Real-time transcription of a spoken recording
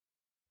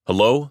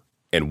Hello,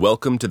 and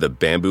welcome to the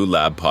Bamboo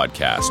Lab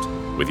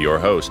podcast with your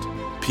host,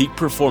 Peak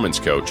Performance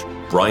Coach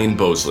Brian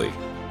Bosley.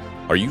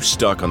 Are you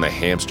stuck on the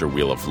hamster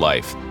wheel of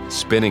life,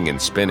 spinning and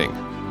spinning,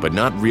 but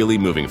not really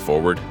moving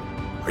forward?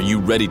 Are you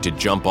ready to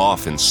jump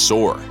off and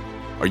soar?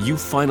 Are you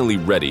finally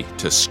ready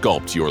to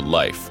sculpt your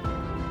life?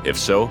 If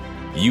so,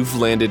 you've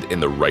landed in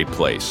the right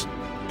place.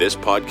 This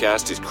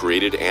podcast is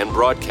created and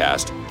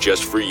broadcast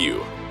just for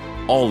you.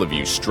 All of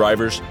you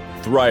strivers,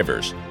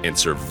 thrivers, and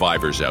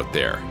survivors out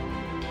there.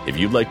 If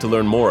you'd like to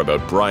learn more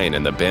about Brian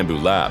and the Bamboo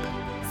Lab,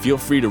 feel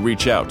free to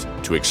reach out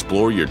to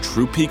explore your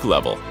true peak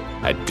level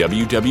at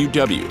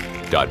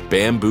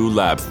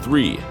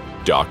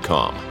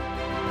www.bamboolab3.com.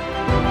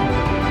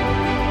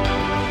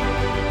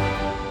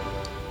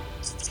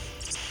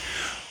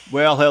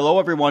 Well, hello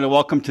everyone, and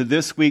welcome to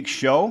this week's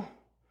show.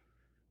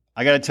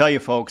 I got to tell you,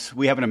 folks,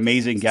 we have an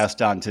amazing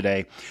guest on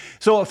today.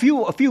 So a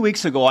few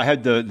weeks ago, I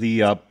had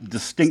the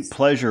distinct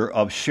pleasure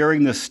of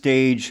sharing the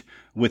stage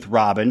with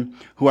Robin,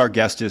 who our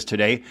guest is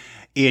today,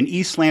 in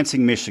East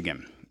Lansing,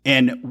 Michigan.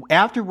 And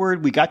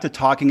afterward, we got to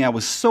talking. I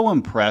was so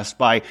impressed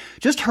by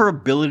just her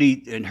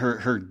ability and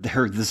her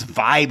this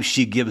vibe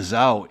she gives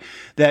out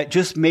that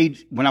just made,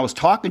 when I was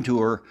talking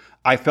to her,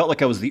 I felt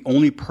like I was the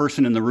only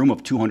person in the room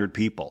of 200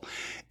 people.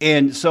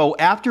 And so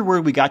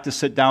afterward, we got to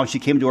sit down. She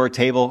came to our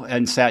table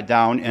and sat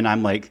down, and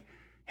I'm like,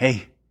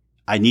 hey,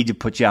 I need to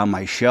put you on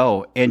my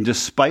show. And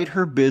despite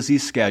her busy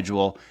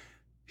schedule,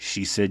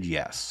 she said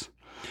yes.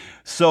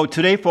 So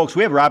today, folks,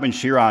 we have Robin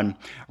Shear on.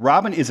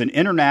 Robin is an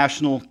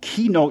international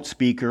keynote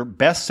speaker,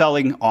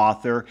 best-selling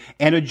author,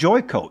 and a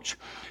joy coach.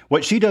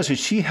 What she does is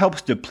she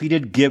helps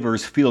depleted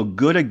givers feel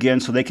good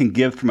again so they can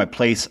give from a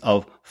place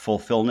of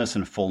fulfillment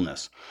and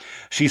fullness.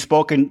 She's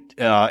spoken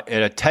at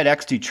a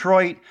TEDx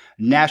Detroit,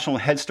 National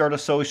Head Start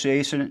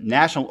Association,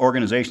 National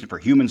Organization for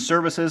Human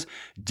Services,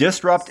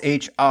 Disrupt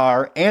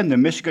HR, and the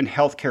Michigan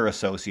Healthcare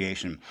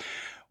Association.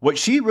 What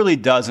she really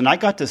does, and I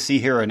got to see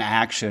her in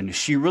action,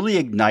 she really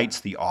ignites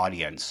the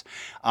audience.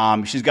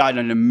 She's got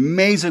an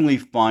amazingly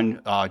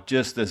fun,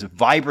 just this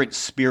vibrant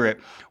spirit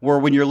where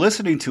when you're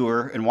listening to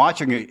her and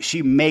watching it,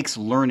 she makes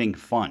learning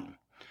fun.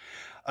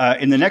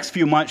 In the next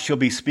few months, she'll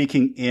be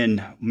speaking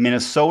in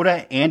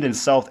Minnesota and in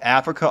South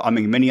Africa,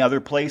 among many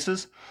other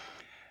places.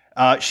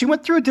 She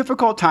went through a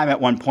difficult time at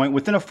one point.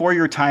 Within a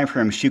 4-year time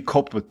frame, she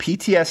coped with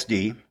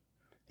PTSD,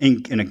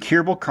 in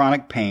incurable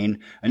chronic pain,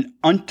 an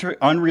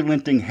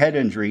unrelenting head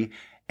injury,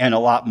 and a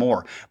lot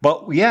more.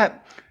 But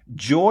yet,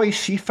 joy,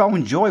 she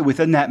found joy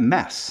within that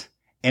mess.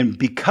 And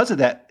because of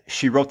that,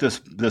 she wrote this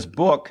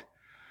book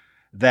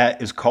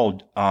that is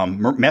called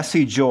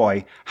Messy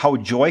Joy, How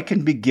Joy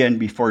Can Begin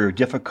Before Your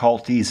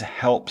Difficulties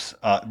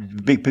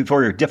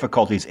Before Your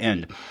Difficulties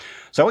End.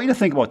 So I want you to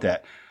think about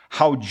that.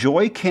 How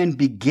joy can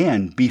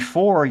begin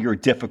before your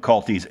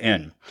difficulties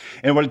end.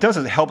 And what it does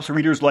is it helps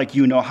readers like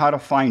you know how to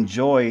find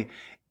joy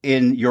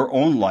in your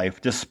own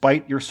life,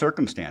 despite your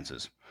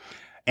circumstances.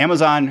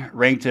 Amazon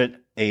ranked it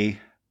a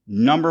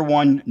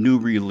 #1 new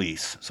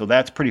release, so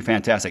that's pretty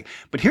fantastic.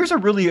 But here's a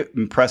really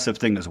impressive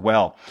thing as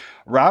well.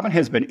 Robin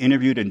has been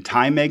interviewed in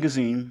Time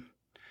Magazine,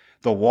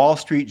 the Wall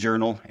Street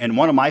Journal, and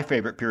one of my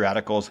favorite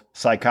periodicals,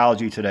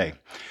 Psychology Today.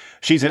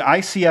 She's an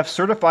ICF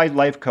certified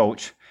life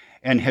coach,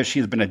 and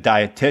she's been a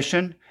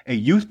dietitian, a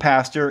youth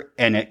pastor,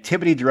 and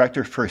activity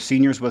director for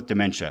seniors with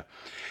dementia.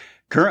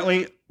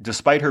 Currently,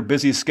 despite her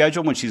busy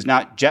schedule, when she's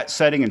not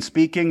jet-setting and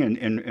speaking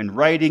and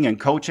writing and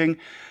coaching,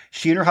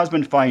 she and her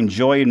husband find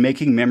joy in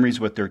making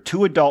memories with their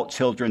 2 adult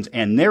children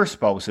and their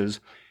spouses,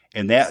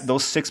 and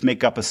those 6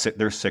 make up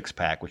their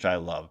 6-pack, which I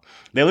love.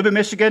 They live in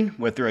Michigan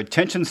with their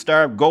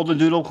attention-starved golden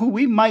doodle, who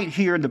we might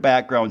hear in the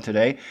background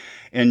today.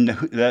 And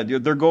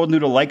their golden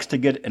doodle likes to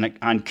get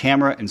on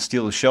camera and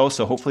steal the show,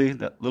 so hopefully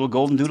that little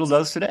golden doodle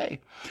does today.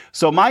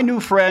 So my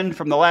new friend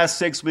from the last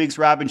 6 weeks,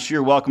 Robin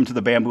Shear, welcome to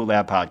the Bamboo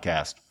Lab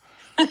podcast.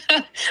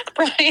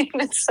 Brian,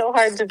 it's so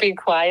hard to be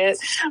quiet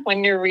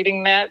when you're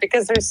reading that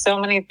because there's so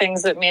many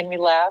things that made me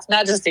laugh.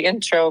 Not just the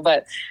intro,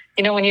 but,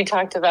 when you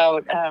talked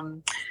about,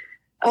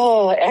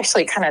 it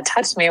actually kind of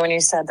touched me when you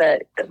said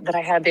that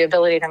I had the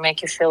ability to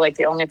make you feel like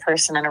the only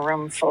person in a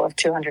room full of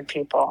 200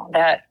 people.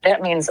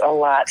 That means a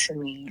lot to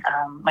me.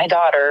 My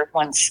daughter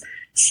once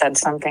said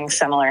something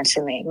similar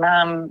to me.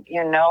 Mom,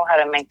 you know how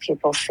to make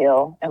people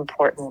feel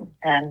important.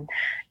 And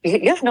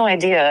you have no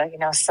idea,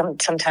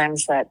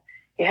 sometimes that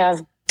you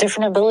have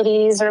different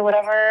abilities or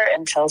whatever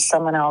until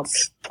someone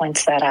else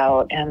points that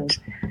out. And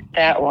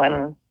that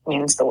one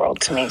means the world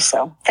to me.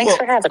 So thanks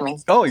for having me.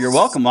 Oh, you're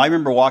welcome. I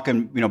remember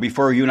walking,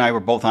 before you and I were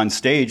both on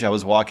stage, I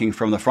was walking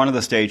from the front of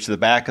the stage to the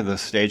back of the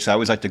stage. So I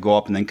always like to go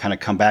up and then kind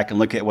of come back and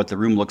look at what the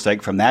room looks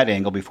like from that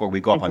angle before we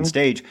go up on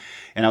stage.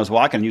 And I was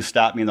walking and you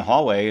stopped me in the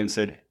hallway and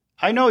said,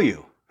 I know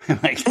you. I'm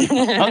like,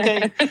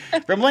 okay,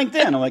 from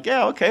LinkedIn. I'm like,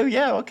 yeah,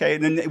 okay.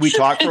 And then we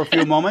talked for a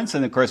few moments,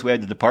 and of course we had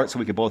to depart so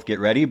we could both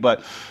get ready.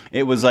 But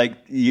it was like,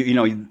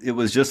 it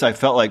was just, I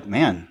felt like,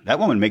 man, that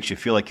woman makes you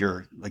feel like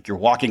you're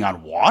walking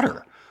on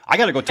water. I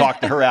got to go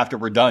talk to her after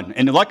we're done.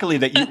 And luckily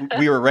that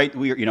we were right.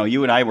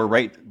 You and I were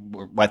right.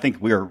 I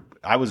think we were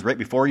I was right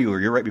before you, or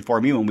you're right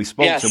before me when we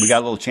spoke. Yes. So we got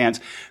a little chance,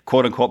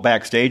 quote unquote,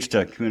 backstage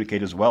to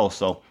communicate as well.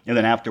 So, and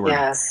then afterward.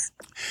 Yes.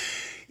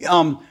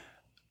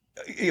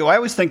 I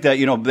always think that,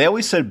 they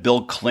always said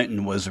Bill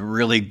Clinton was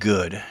really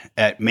good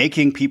at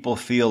making people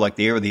feel like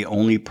they were the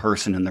only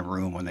person in the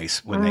room when they,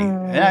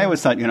 and I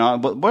always thought,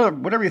 but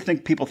whatever you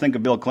think people think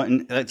of Bill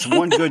Clinton, that's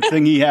one good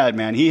thing he had,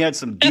 man. He had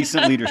some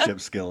decent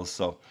leadership skills.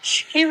 So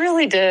he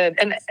really did.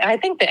 And I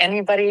think that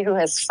anybody who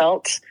has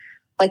felt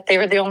like they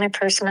were the only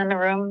person in the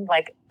room,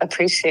 like,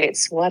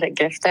 appreciates what a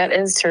gift that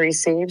is to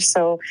receive.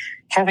 So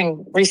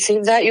having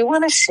received that, you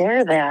want to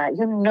share that.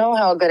 You know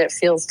how good it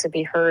feels to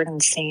be heard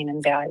and seen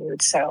and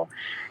valued. So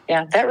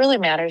yeah, that really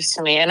matters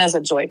to me. And as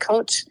a joy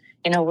coach,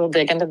 we'll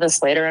dig into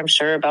this later, I'm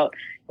sure, about,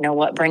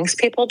 what brings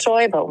people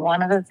joy. But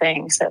one of the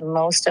things that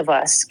most of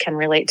us can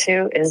relate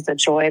to is the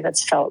joy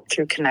that's felt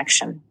through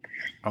connection.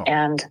 Oh.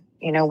 And,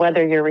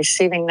 whether you're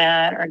receiving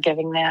that or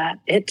giving that,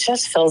 it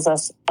just fills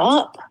us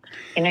up.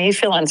 You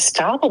feel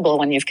unstoppable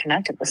when you've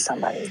connected with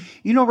somebody.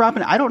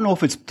 Robin, I don't know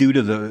if it's due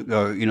to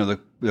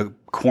the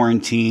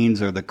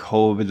quarantines or the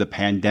COVID, the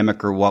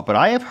pandemic or what, but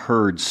I have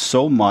heard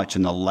so much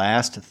in the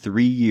last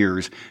 3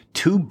 years,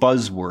 2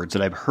 buzzwords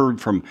that I've heard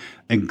from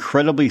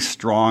incredibly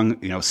strong,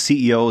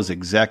 CEOs,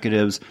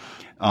 executives.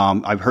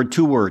 I've heard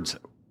 2 words: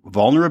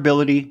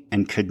 vulnerability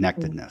and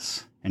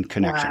connectedness. And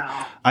connection.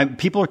 Wow.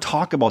 People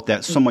talk about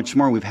that so much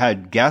more. We've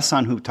had guests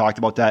on who've talked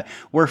about that,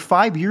 where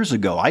 5 years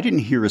ago, I didn't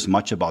hear as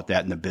much about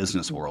that in the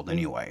business world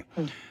anyway.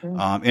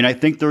 And I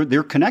think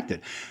they're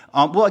connected.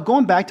 Well,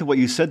 going back to what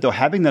you said, though,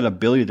 having that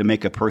ability to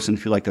make a person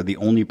feel like they're the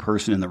only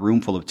person in the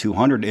room full of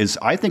 200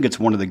 I think it's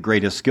one of the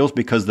greatest skills,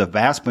 because the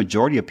vast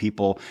majority of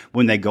people,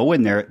 when they go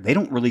in there, they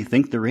don't really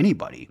think they're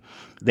anybody.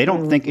 They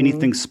don't think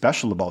anything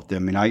special about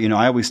them. And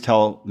I always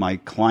tell my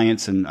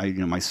clients and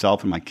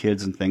myself and my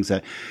kids and things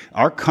that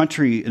our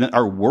country,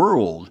 our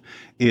world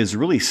is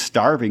really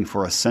starving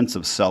for a sense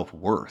of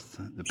self-worth.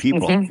 The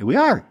people, we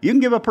are. You can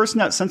give a person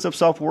that sense of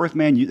self-worth,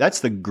 man. That's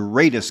the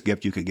greatest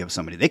gift you could give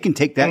somebody. They can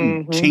take that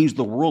and change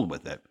the world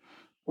with it.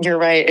 You're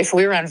right. If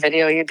we were on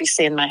video, you'd be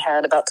seeing my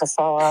head about to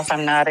fall off.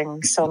 I'm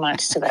nodding so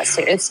much to that.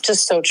 It's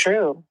just so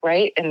true,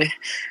 right? And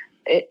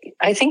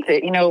I think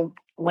that,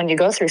 when you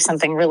go through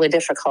something really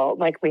difficult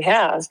like we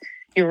have,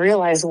 you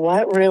realize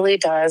what really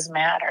does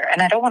matter.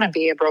 And I don't want to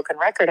be a broken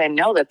record. I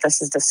know that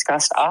this is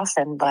discussed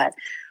often, but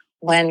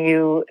when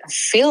you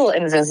feel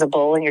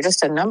invisible and you're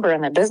just a number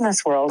in the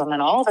business world, and then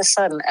all of a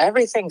sudden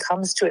everything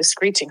comes to a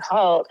screeching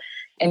halt,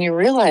 and you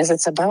realize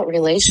it's about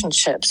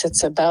relationships,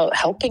 it's about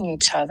helping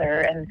each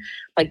other and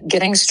like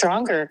getting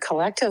stronger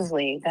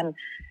collectively, then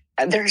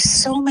there's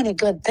so many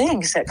good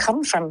things that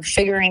come from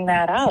figuring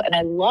that out. And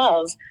I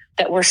love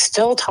that we're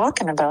still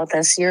talking about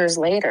this years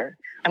later.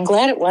 I'm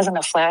glad it wasn't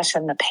a flash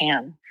in the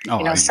pan.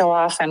 So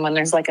often when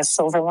there's like a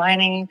silver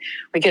lining,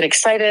 we get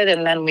excited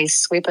and then we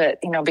sweep it,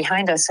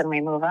 behind us and we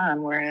move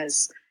on.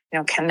 Whereas,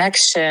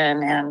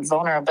 connection and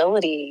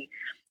vulnerability,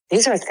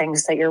 these are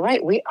things that you're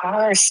right. We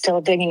are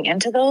still digging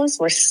into those.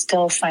 We're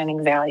still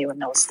finding value in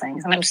those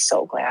things. And I'm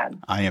so glad.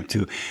 I am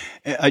too.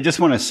 I just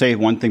want to say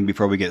one thing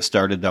before we get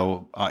started,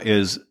 though,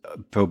 is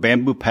for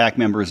Bamboo Pack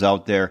members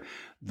out there,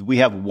 we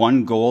have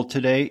one goal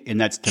today, and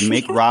that's to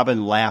make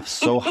Robin laugh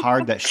so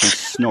hard that she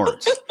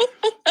snorts.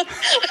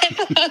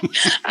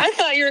 I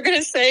thought you were going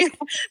to say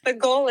the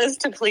goal is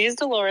to please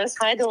Dolores.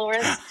 Hi,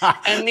 Dolores.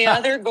 And the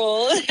other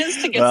goal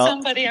is to get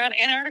somebody on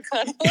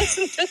Antarctica to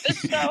listen to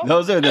the show.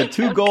 Those are the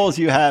 2 goals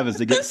you have, is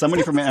to get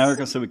somebody from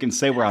Antarctica so we can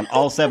say we're on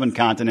all 7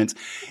 continents.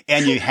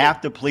 And you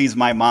have to please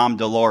my mom,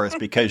 Dolores,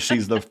 because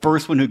she's the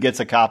first one who gets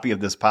a copy of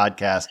this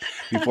podcast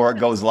before it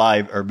goes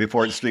live or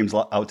before it streams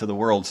out to the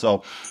world.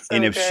 So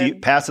and if she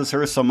passes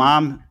her, so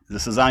Mom,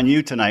 this is on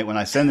you tonight when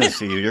I send this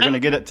to you. You're going to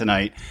get it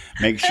tonight.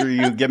 Make sure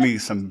you give me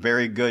some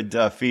very good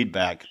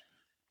feedback.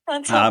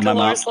 That's how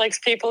Dolores likes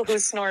people who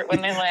snort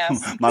when they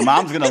laugh. My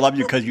mom's going to love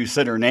you because you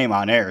said her name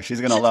on air.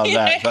 She's going to love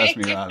that. Trust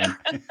me, Robin.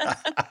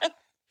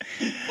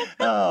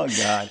 Oh,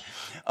 God.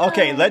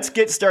 Okay, let's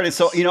get started.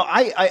 So,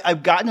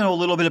 I've gotten to know a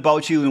little bit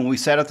about you, and we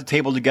sat at the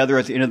table together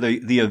at the end of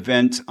the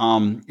event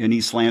in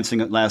East Lansing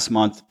last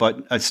month,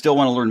 but I still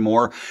want to learn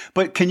more.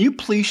 But can you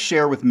please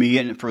share with me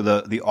and for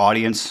the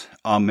audience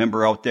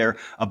member out there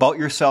about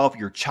yourself,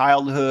 your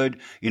childhood,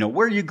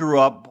 where you grew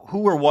up,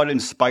 who or what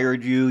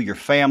inspired you, your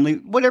family,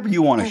 whatever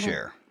you want to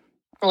share.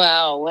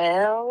 Wow.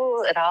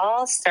 Well, it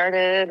all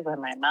started when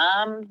my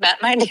mom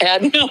met my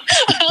dad. No,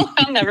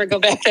 I'll never go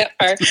back that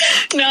far.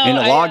 No, in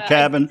a log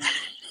cabin.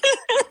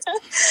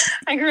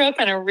 I grew up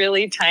in a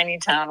really tiny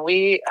town.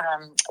 We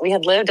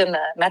had lived in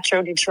the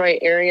Metro Detroit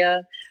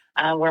area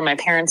where my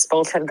parents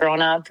both had grown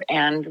up.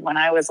 And when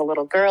I was a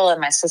little girl and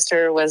my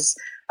sister was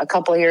a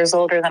couple of years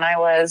older than I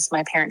was,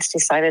 my parents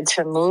decided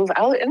to move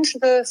out into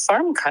the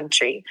farm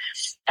country.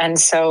 And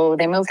so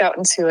they moved out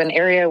into an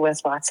area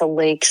with lots of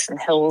lakes and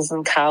hills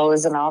and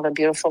cows and all the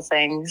beautiful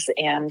things.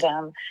 And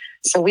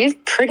so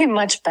we've pretty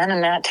much been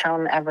in that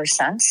town ever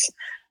since.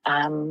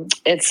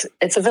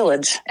 It's a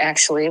village,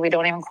 actually. We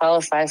don't even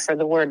qualify for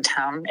the word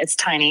town. It's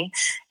tiny.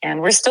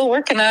 And we're still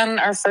working on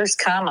our first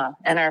comma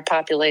in our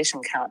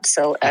population count.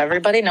 So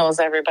everybody knows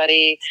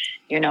everybody,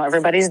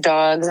 everybody's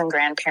dogs and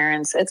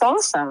grandparents. It's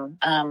awesome.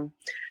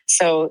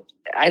 So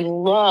I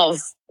love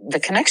the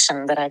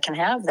connection that I can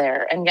have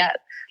there. And yet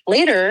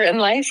later in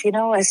life,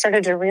 I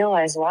started to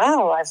realize,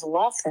 wow, I've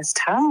loved this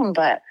town,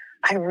 but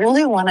I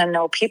really want to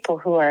know people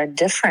who are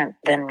different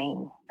than me.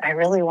 I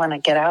really want to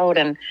get out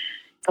and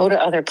go to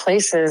other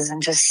places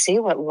and just see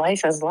what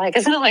life is like.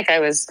 It's not like I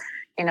was,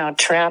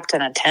 trapped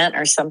in a tent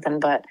or something,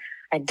 but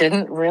I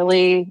didn't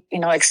really,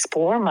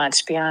 explore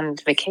much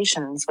beyond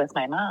vacations with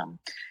my mom.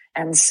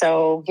 And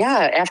so,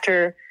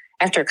 after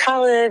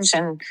college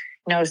and,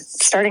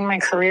 starting my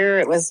career,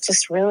 it was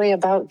just really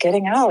about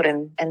getting out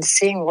and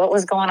seeing what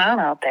was going on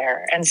out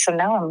there. And so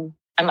now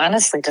I'm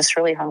honestly just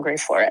really hungry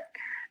for it.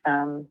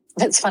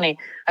 It's funny.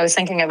 I was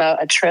thinking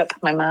about a trip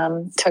my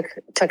mom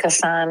took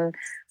us on.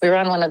 We were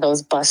on one of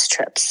those bus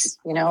trips,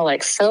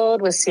 like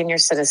filled with senior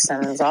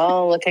citizens,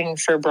 all looking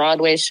for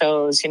Broadway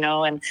shows,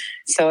 and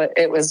so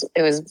it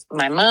was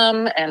my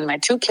mom and my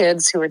two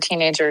kids who were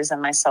teenagers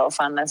and myself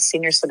on the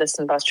senior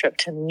citizen bus trip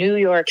to New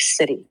York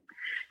City.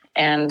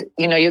 And,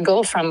 you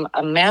go from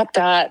a map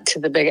dot to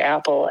the Big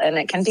Apple, and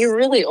it can be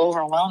really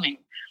overwhelming.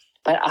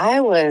 But I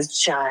was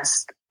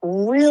just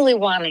really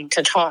wanting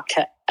to talk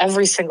to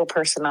every single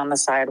person on the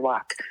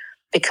sidewalk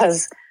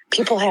because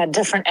people had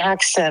different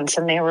accents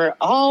and they were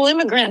all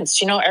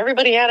immigrants.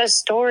 Everybody had a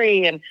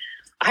story. And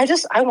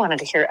I wanted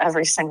to hear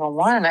every single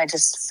one. I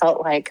just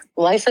felt like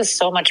life is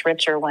so much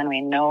richer when we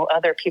know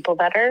other people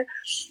better.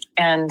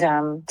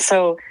 And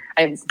so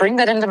I bring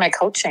that into my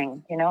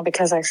coaching,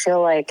 because I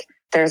feel like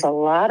there's a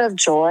lot of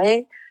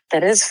joy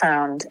that is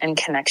found in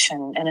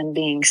connection and in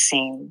being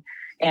seen.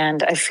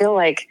 And I feel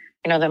like,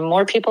 the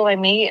more people I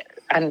meet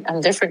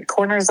on different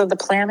corners of the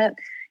planet,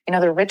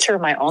 the richer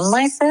my own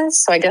life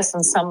is. So I guess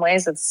in some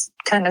ways it's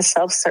kind of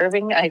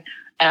self-serving. I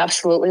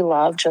absolutely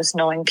love just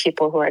knowing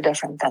people who are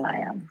different than I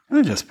am.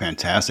 That's just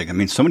fantastic. I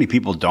mean, so many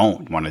people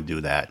don't want to do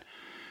that.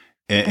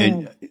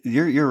 And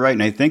you're right.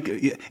 And I think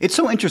it's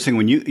so interesting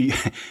when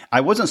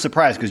I wasn't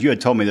surprised because you had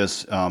told me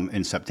this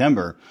in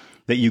September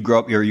that you grew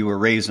up here, you were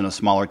raised in a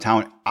smaller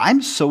town.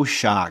 I'm so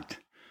shocked,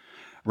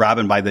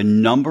 Robin, by the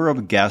number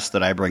of guests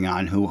that I bring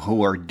on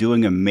who are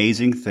doing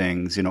amazing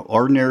things,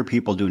 ordinary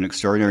people doing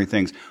extraordinary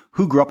things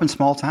who grew up in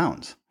small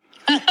towns.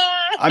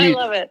 I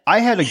love it. I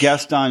had a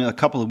guest on a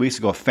couple of weeks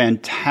ago, a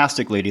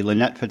fantastic lady,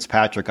 Lynette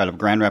Fitzpatrick out of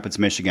Grand Rapids,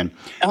 Michigan.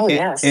 Oh,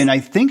 yes. And I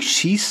think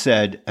she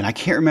said, and I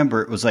can't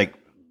remember, it was like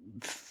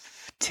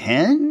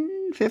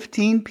 10,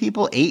 15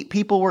 people, 8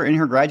 people were in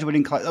her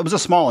graduating class. It was a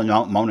small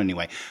amount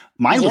anyway.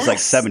 Mine was like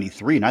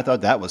 73, and I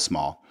thought that was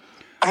small.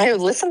 I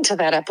listened to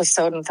that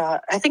episode and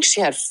thought, I think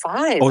she had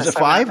 5. Oh, was it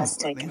 5?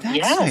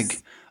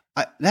 Yes.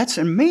 That's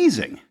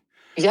amazing.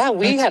 Yeah,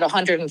 we had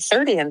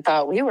 130 and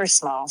thought we were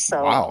small.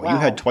 So wow. You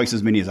had twice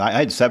as many as I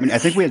had 70. I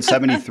think we had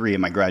 73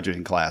 in my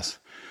graduating class.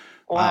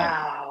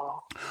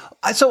 Wow.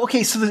 So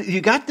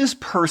you got this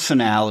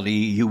personality.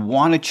 You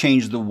want to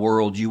change the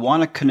world. You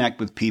want to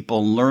connect with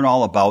people, learn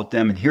all about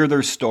them, and hear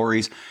their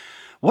stories.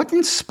 What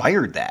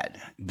inspired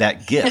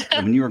that gift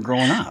when you were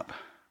growing up?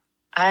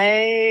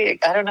 I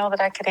don't know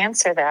that I could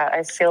answer that.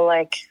 I feel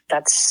like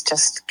that's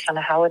just kind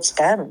of how it's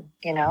been.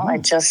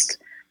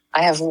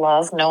 I have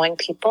loved knowing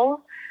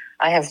people.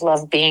 I have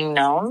loved being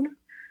known.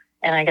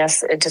 And I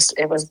guess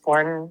it was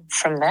born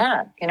from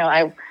that.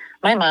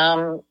 My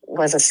mom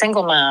was a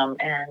single mom,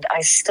 and I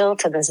still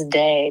to this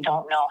day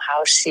don't know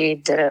how she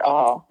did it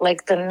all.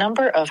 Like the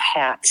number of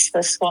hats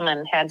this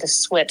woman had to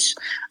switch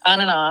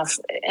on and off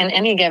in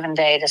any given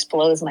day just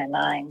blows my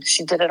mind.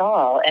 She did it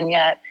all. And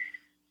yet,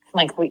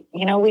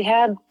 we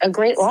had a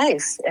great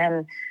life,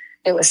 and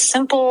it was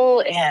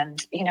simple,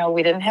 and,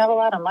 we didn't have a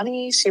lot of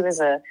money. She was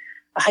a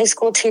high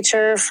school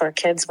teacher for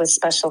kids with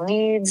special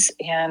needs,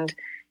 and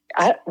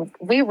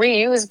we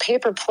reused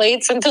paper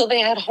plates until they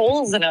had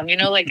holes in them.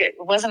 It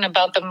wasn't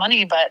about the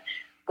money, but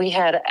we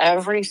had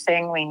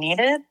everything we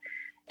needed,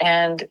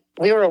 and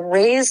we were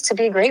raised to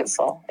be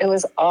grateful. It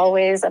was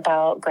always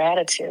about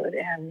gratitude,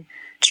 and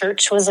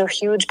church was a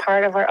huge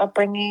part of our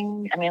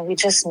upbringing. I mean, we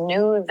just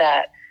knew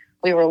that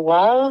we were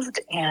loved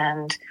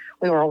and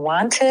we were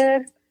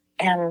wanted.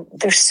 And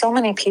there's so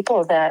many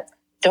people that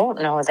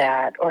don't know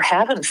that or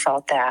haven't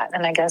felt that.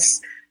 And I guess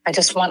I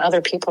just want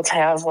other people to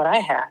have what I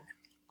had.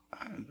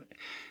 I'm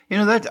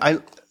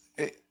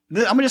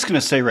just going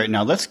to say right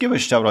now, let's give a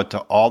shout out to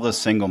all the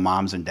single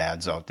moms and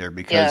dads out there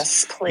because,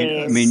 yes,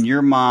 please.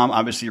 Your mom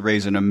obviously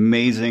raised an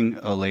amazing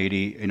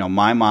lady.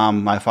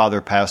 My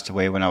father passed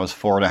away when I was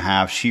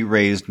 4.5. She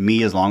raised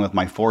me along with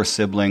my 4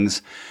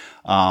 siblings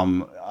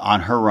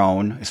on her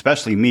own,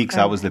 especially me because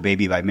I was the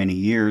baby by many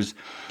years.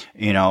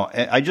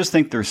 I just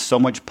think there's so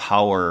much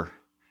power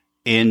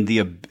in the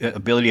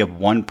ability of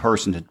one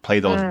person to play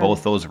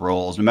both those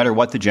roles, no matter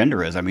what the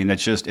gender is. I mean,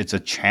 it's a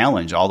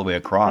challenge all the way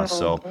across.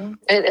 So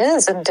it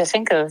is. And to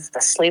think of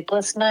the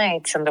sleepless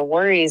nights and the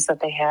worries that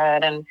they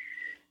had and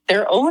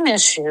their own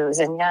issues.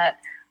 And yet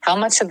how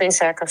much did they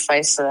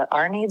sacrifice so that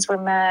our needs were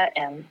met?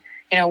 And,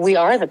 we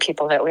are the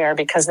people that we are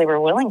because they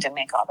were willing to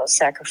make all those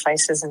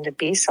sacrifices and to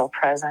be so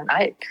present.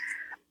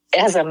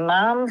 As a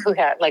mom who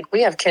had,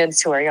 we have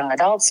kids who are young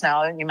adults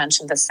now, and you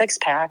mentioned the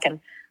 6-pack, and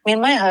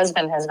my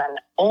husband has been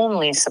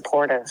only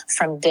supportive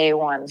from day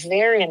one,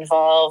 very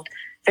involved,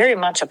 very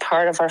much a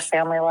part of our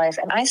family life.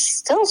 And I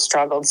still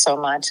struggled so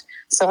much.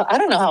 So I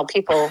don't know how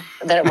people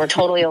that were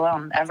totally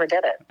alone ever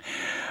did it.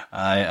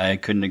 I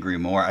couldn't agree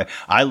more.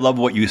 I love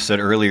what you said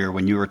earlier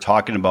when you were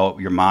talking about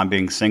your mom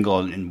being single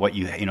and what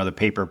the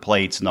paper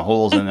plates and the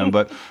holes in them.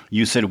 But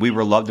you said we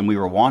were loved and we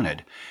were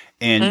wanted.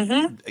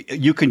 And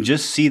you can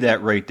just see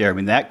that right there. I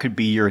mean, that could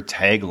be your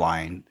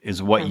tagline,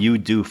 is what you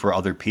do for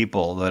other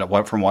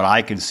people. From what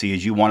I can see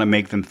is you want to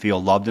make them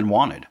feel loved and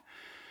wanted.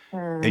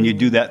 And you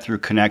do that through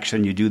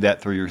connection. You do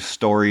that through your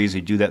stories.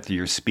 You do that through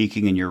your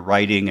speaking and your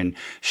writing and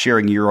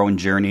sharing your own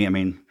journey. I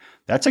mean,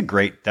 that's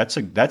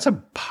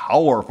a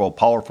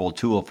powerful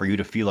tool for you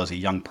to feel as a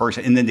young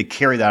person, and then to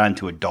carry that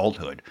into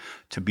adulthood,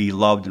 to be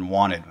loved and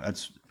wanted.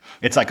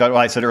 It's like what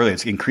I said earlier.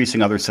 It's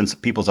increasing other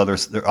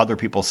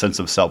people's sense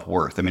of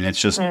self-worth. I mean, it's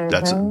just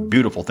that's a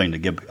beautiful thing to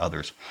give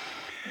others.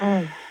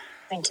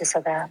 Thank you for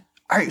that.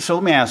 All right, so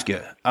let me ask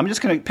you. I'm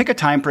just going to pick a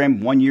time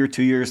frame: 1 year,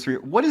 2 years, 3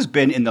 years. What has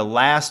been in the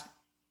last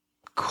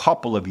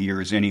couple of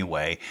years,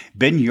 anyway,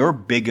 been your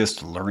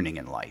biggest learning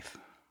in life?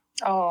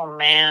 Oh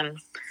man.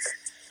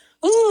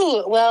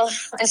 Ooh, well,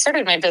 I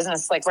started my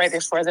business right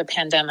before the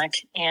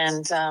pandemic,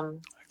 and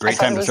great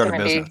time to start a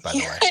business, by the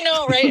way. I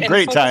know, right?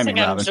 Great timing,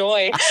 on Robin.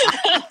 Joy,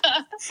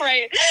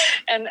 right?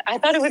 And I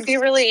thought it would be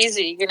really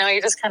easy. You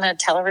just kind of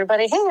tell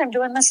everybody, "Hey, I'm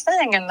doing this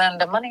thing," and then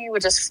the money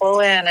would just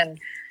flow in, and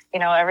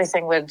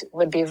everything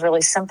would be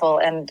really simple.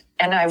 And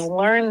I've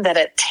learned that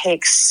it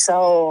takes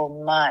so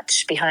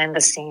much behind the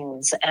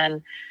scenes,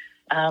 and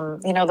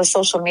the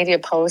social media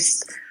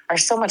posts are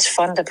so much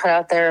fun to put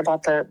out there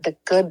about the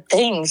good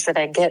things that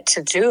I get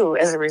to do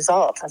as a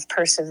result of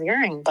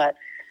persevering. But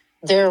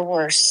there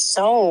were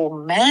so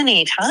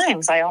many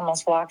times I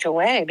almost walked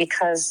away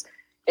because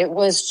it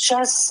was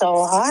just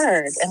so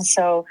hard. And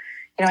so,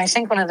 I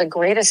think one of the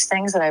greatest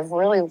things that I've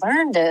really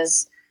learned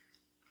is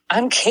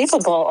I'm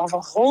capable of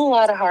a whole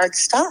lot of hard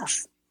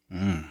stuff.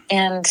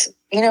 And,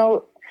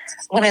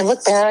 when I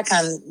look back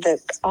on the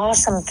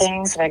awesome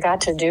things that I got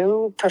to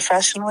do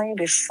professionally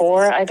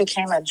before I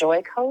became a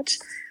joy coach,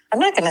 I'm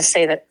not going to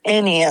say that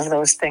any of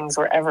those things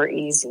were ever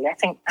easy.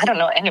 I don't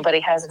know anybody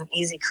has an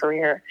easy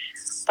career,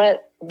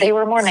 but they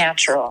were more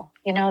natural.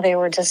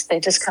 They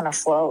just kind of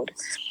flowed.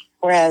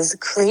 Whereas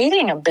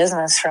creating a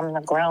business from the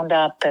ground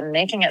up and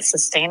making it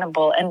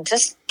sustainable and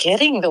just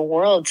getting the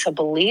world to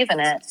believe in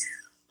it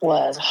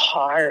was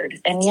hard.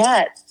 And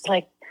yet,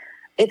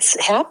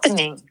 it's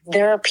happening.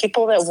 There are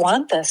people that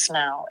want this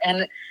now.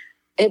 And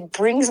it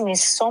brings me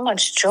so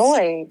much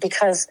joy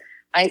because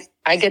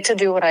I get to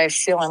do what I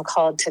feel I'm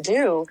called to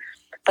do.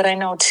 But I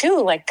know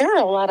too, there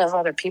are a lot of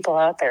other people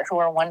out there who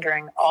are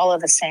wondering all of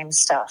the same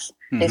stuff.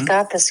 They've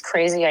got this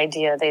crazy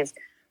idea.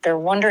 They're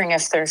wondering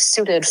if they're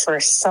suited for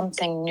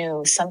something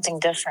new, something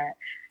different.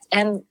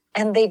 And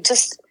they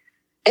just,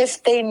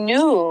 if they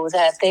knew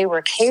that they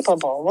were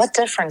capable, what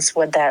difference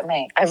would that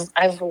make?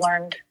 I've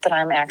learned that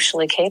I'm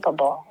actually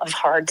capable of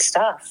hard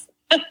stuff.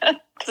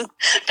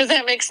 Does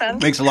that make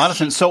sense? Makes a lot of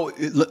sense. So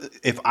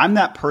if I'm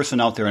that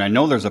person out there, and I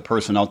know there's a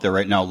person out there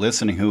right now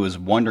listening who is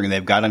wondering,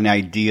 they've got an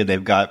idea,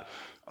 they've got,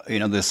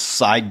 this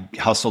side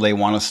hustle they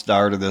want to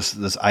start, or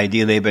this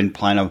idea they've been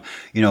planning,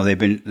 they've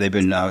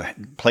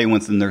been playing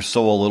with in their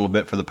soul a little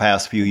bit for the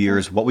past few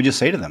years. What would you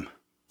say to them?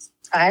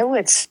 I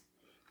would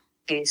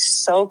be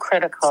so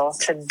critical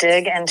to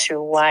dig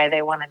into why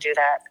they want to do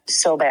that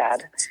so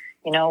bad.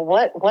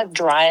 What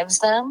drives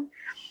them?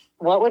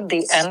 What would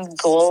the end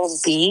goal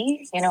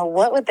be?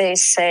 What would they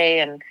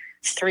say in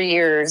 3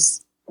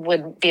 years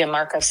would be a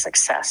mark of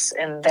success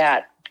in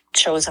that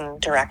chosen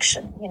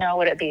direction?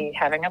 Would it be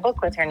having a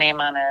book with your name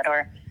on it,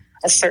 or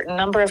a certain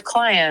number of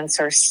clients,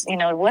 or,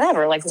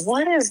 whatever?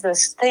 What is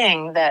this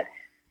thing that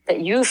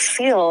you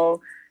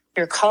feel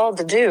you're called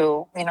to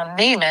do?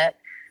 Name it,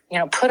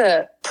 put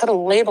a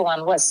label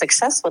on what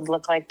success would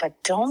look like,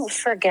 but don't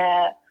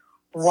forget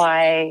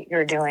why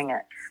you're doing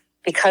it,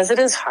 because it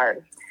is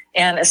hard.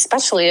 And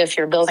especially if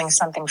you're building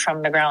something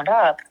from the ground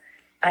up.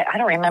 I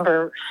don't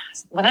remember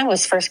when I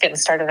was first getting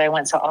started, I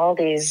went to all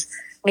these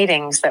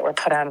meetings that were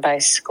put on by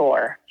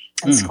SCORE.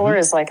 And SCORE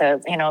is part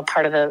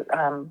of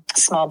the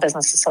Small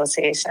Business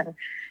Association.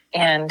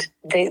 And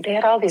they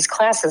had all these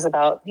classes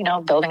about,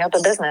 building up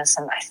a business.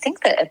 And I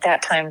think that at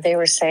that time they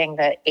were saying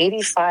that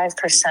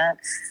 85%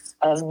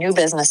 of new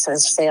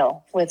businesses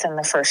fail within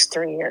the first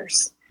 3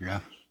 years.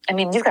 Yeah.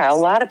 You've got a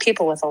lot of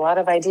people with a lot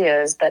of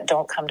ideas that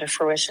don't come to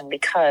fruition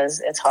because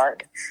it's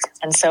hard.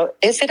 And so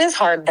if it is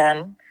hard,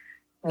 then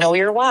know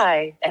your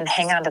why and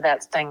hang on to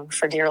that thing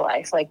for dear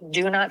life.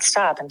 Do not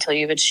stop until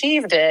you've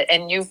achieved it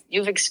and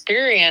you've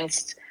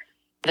experienced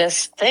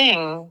this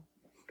thing.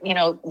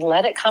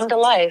 Let it come to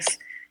life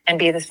and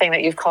be the thing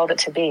that you've called it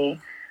to be.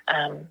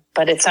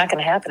 But it's not going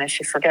to happen if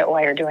you forget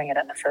why you're doing it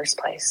in the first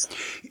place.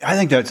 I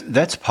think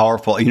that's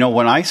powerful.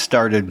 When I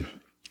started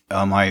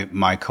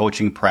my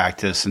coaching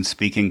practice and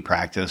speaking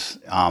practice,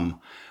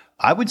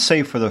 I would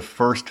say for the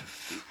first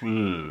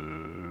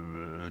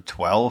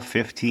 12,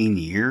 15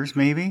 years,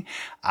 maybe,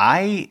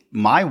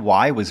 my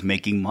why was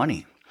making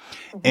money.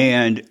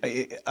 And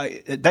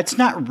that's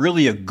not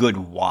really a good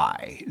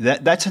why.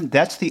 That's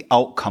the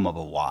outcome of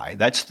a why.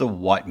 That's the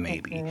what,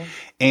 maybe. Mm-hmm.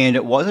 And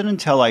it wasn't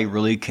until I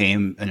really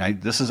came, and I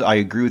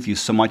agree with you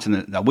so much.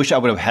 And I wish I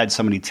would have had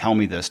somebody tell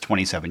me this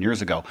 27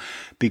 years ago,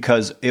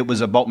 because it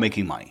was about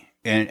making money.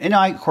 And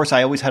of course,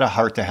 I always had a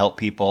heart to help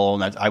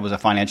people. And I was a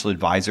financial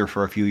advisor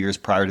for a few years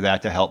prior to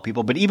that to help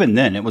people. But even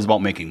then, it was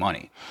about making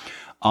money.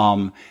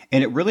 And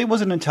it really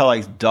wasn't until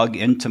I dug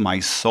into my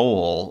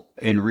soul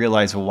and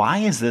realized, why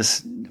is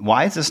this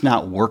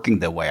not working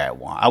the way I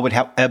want? I would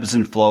have ebbs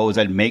and flows.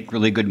 I'd make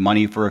really good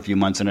money for a few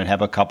months, and I'd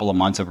have a couple of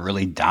months of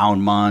really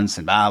down months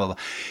and blah, blah,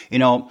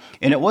 blah.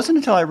 And it wasn't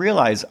until I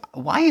realized,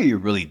 why are you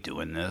really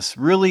doing this?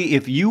 Really,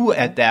 if you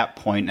at that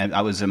point, and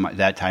I was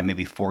that time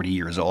maybe 40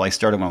 years old. I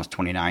started when I was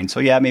 29. So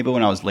yeah, maybe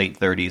when I was late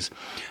 30s.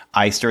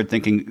 I started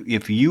thinking,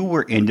 if you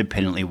were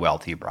independently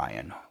wealthy,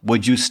 Brian,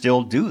 would you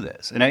still do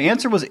this? And the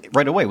answer was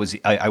right away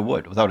I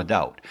would, without a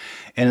doubt.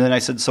 And then I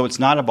said, so it's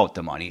not about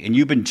the money. And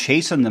you've been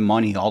chasing the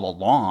money all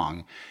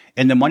along,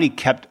 and the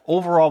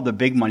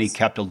big money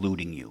kept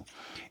eluding you.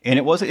 And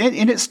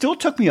it still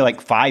took me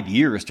like 5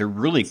 years to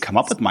really come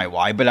up with my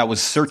why, but I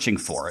was searching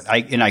for it.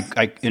 And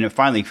it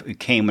finally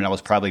came when I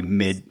was probably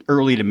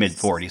early to mid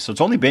 40s. So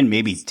it's only been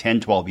maybe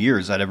 10, 12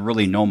 years that I've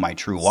really known my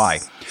true why.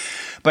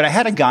 But I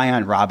had a guy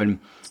on, Robin.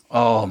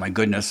 Oh my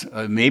goodness!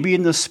 Maybe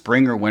in the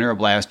spring or winter of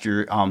last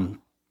year,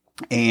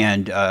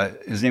 and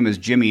his name is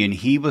Jimmy, and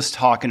he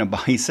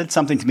said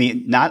something to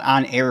me, not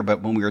on air,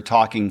 but when we were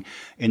talking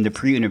in the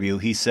pre-interview,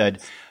 he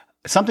said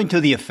something to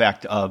the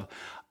effect of,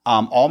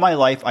 all my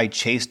life I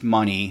chased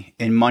money,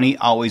 and money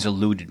always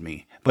eluded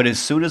me. But as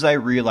soon as I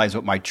realized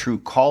what my true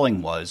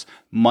calling was,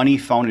 money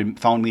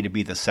found me to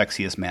be the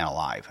sexiest man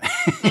alive.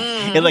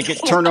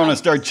 It turned on and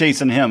started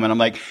chasing him. And I'm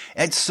like,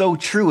 it's so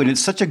true. And it's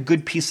such a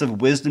good piece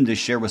of wisdom to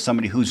share with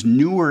somebody who's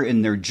newer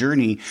in their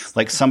journey,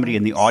 like somebody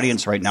in the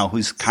audience right now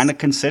who's kind of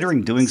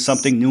considering doing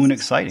something new and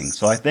exciting.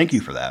 So I thank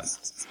you for that.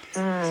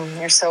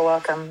 You're so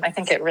welcome. I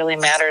think it really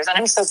matters. And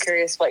I'm so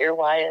curious what your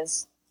why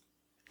is.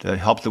 To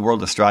help the world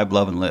to strive,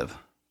 love, and live.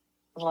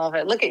 Love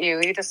it. Look at you.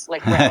 You just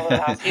rattle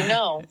it off.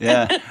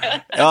 Yeah.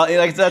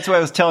 Well, that's what I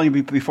was telling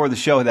you before the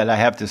show, that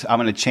I'm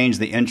going to change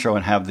the intro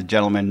and have the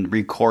gentleman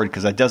record,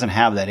 because it doesn't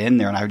have that in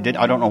there. And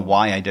I don't know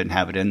why I didn't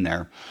have it in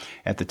there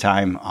at the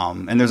time.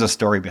 And there's a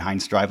story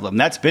behind Strive Love. And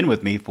that's been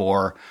with me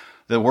for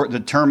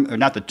the term, or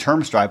not the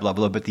term Strive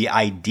Love, but the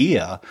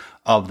idea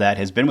of that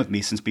has been with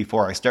me since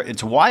before I started.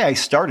 It's why I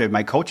started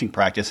my coaching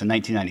practice in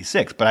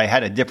 1996, but I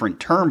had a different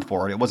term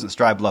for it. It wasn't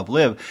Strive, Love,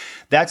 Live.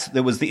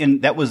 That was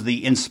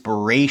the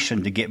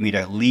inspiration to get me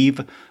to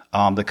leave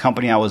the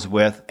company I was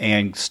with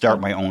and start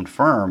my own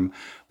firm,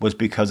 was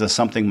because of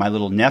something my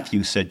little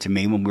nephew said to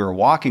me when we were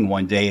walking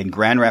one day in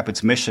Grand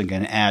Rapids,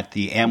 Michigan at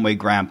the Amway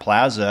Grand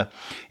Plaza,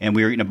 and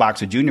we were eating a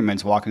box of Junior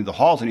Mints walking the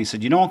halls, and he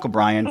said, Uncle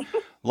Brian,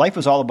 life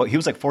is all about, he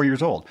was like 4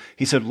 years old.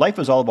 He said, life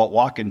is all about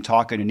walking,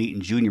 talking, and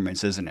eating Junior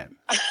Mints, isn't it?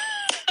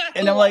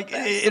 And I'm like,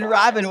 and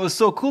Robin, it was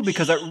so cool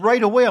because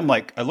right away I'm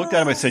like, I looked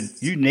at him, I said,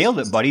 you nailed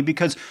it, buddy,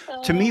 because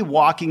to me,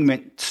 walking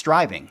meant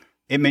striving.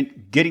 It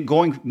meant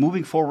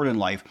moving forward in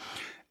life.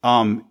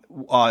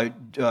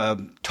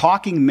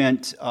 Talking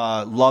meant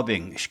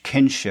loving,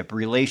 kinship,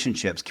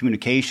 relationships,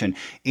 communication,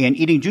 and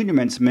eating Junior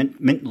Mints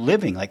meant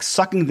living, like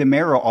sucking the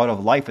marrow out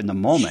of life in the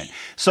moment.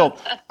 So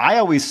I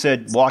always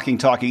said walking,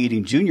 talking,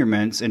 eating Junior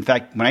Mints. In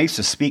fact, when I used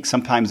to speak,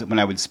 sometimes when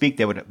I would speak,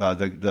 they would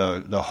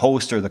the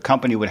host or the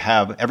company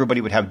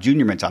everybody would have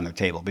Junior Mints on their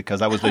table,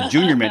 because I was the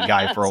Junior Mint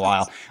guy for a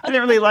while. I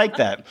didn't really like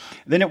that.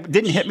 Then it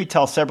didn't hit me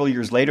till several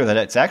years later that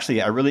it's actually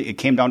it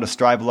came down to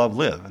strive, love,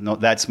 live. No,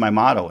 that's my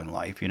motto in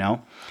life,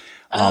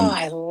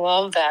 I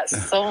love that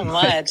so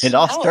much. It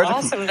all How started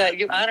awesome that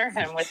you honor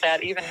him with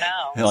that even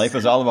now. Life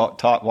is all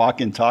about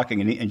walking, talking,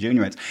 and eating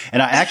Junior Mints.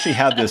 And I actually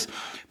have this,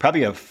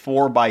 probably a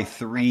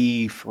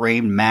 4x3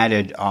 framed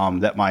matted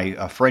that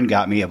my friend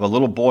got me, of a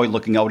little boy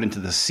looking out into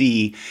the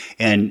sea,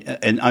 and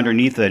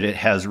underneath it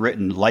has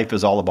written, "Life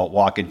is all about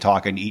walking,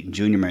 talking, eating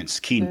Junior Mints."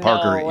 Keene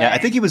Parker. Way. Yeah, I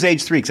think he was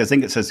age 3, because I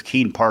think it says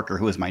Keene Parker,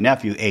 who is my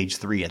nephew, age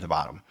 3 at the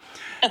bottom.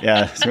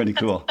 Yeah, it's really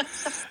cool.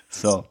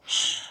 So.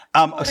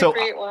 What a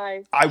great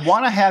why. I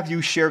want to have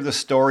you share the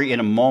story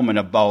in a moment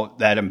about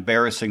that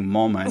embarrassing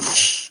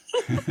moment.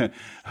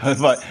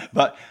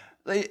 but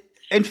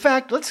in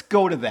fact, let's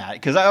go to that,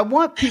 because I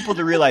want people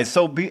to realize.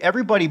 So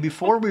everybody,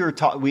 before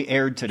we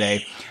aired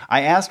today,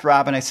 I asked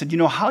Robin, I said,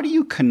 how do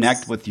you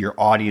connect with your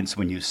audience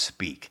when you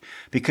speak?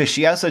 Because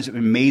she has such an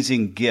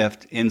amazing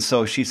gift. And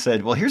so she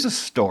said, well, here's a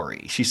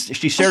story. She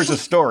shares a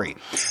story.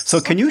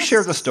 So can you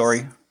share the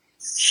story?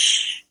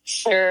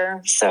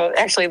 Sure. So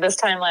actually, this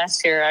time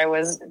last year, I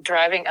was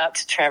driving up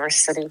to Traverse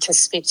City to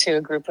speak to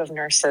a group of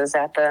nurses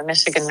at the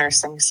Michigan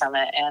Nursing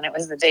Summit. And it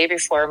was the day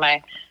before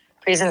my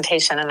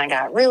presentation, and I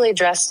got really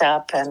dressed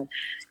up. And,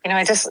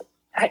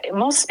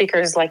 most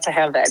speakers like to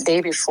have that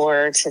day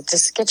before to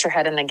just get your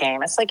head in the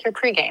game. It's like your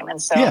pregame.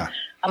 And so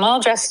I'm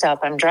all dressed up.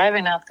 I'm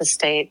driving up the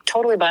state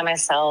totally by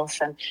myself.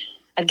 And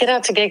I'd get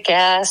out to get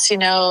gas,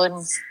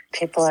 and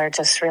people are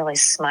just really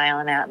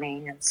smiling at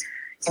me. And,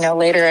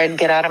 later I'd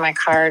get out of my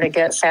car to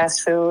get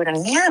fast food.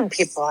 And, man,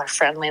 people are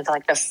friendly.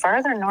 Like, the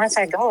farther north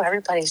I go,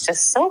 everybody's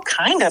just so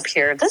kind up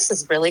here. This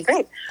is really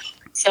great.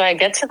 So I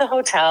get to the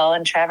hotel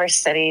in Traverse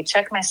City,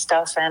 check my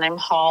stuff in. I'm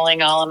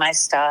hauling all of my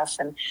stuff.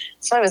 And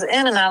so I was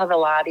in and out of the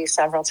lobby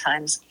several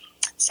times.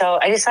 So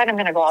I decided I'm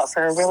going to go out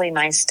for a really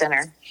nice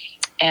dinner.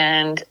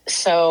 And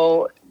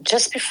so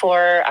just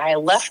before I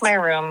left my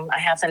room, I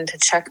happened to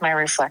check my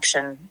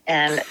reflection.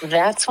 And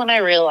that's when I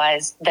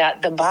realized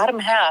that the bottom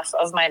half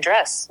of my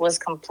dress was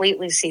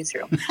completely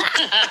see-through.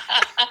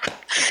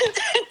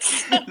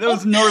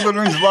 Those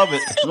Northerners loved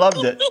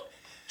it.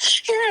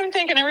 Here I'm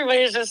thinking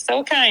everybody's just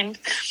so kind.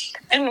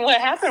 And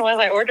what happened was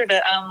I ordered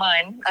it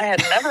online. I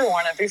had never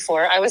worn it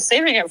before. I was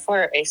saving it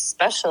for a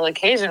special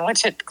occasion,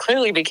 which it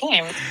clearly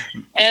became.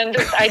 And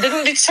I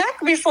didn't check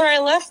before I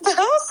left the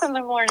house in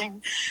the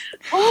morning.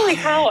 Holy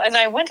cow. And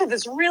I went to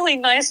this really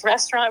nice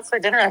restaurant for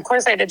dinner. Of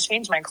course, I had to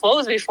change my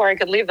clothes before I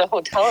could leave the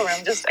hotel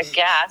room, just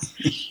aghast.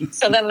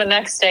 So then the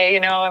next day,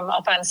 I'm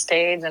up on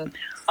stage, and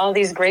all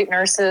these great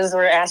nurses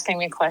were asking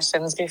me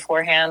questions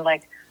beforehand,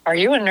 like, "Are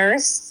you a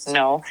nurse?"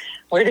 "No."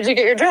 "Where did you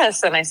get your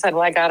dress?" And I said,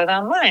 "Well, I got it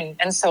online."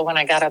 And so when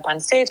I got up on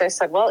stage, I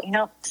said, "Well,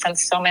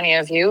 since so many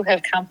of you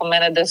have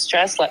complimented this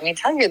dress, let me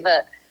tell you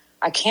that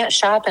I can't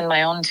shop in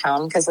my own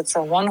town because it's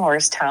a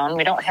one-horse town.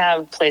 We don't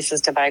have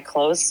places to buy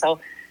clothes. So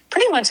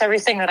pretty much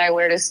everything that I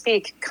wear to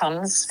speak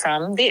comes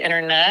from the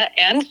internet.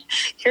 And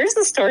here's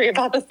the story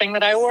about the thing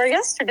that I wore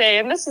yesterday.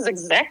 And this is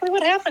exactly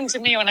what happened to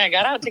me when I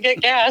got out to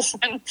get gas."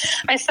 And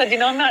I said,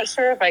 I'm not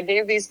sure if I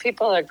gave these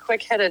people a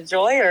quick hit of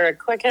joy or a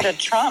quick hit of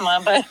trauma,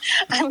 but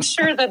I'm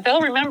sure that they'll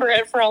remember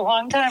it for a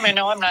long time. I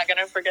know I'm not going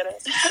to forget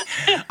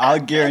it. I'll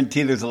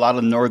guarantee there's a lot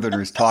of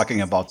Northerners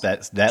talking about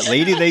that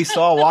lady they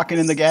saw walking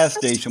in the gas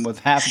station with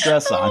half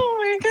dress on. Oh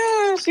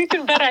my gosh, you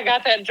can bet I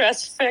got that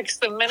dress fixed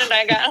the minute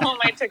I got home.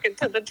 I took it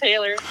to the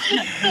tailor.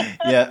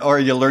 Yeah, or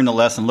you learn the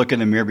lesson, look in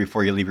the mirror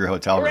before you leave your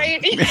hotel room.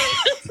 Right.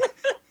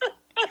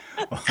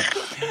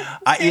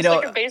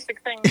 Like a basic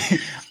thing.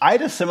 I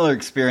had a similar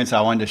experience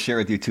I wanted to share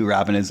with you too,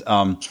 Robin, is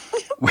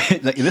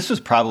this was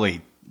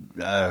probably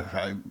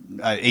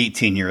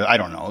 18 years, I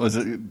don't know, it was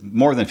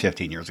more than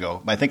 15 years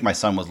ago. I think my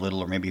son was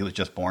little, or maybe he was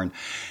just born.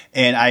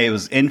 And I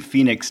was in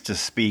Phoenix to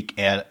speak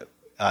at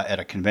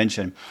a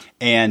convention,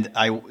 and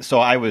I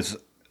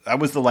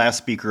was the last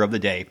speaker of the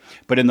day.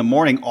 But in the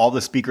morning, all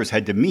the speakers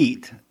had to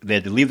meet. They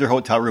had to leave their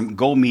hotel room,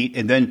 go meet,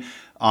 and then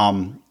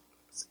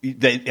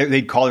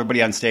they'd call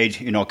everybody on stage.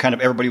 Kind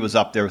of everybody was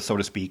up there, so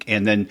to speak.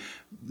 And then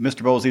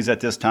Mr. Bosley's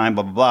at this time,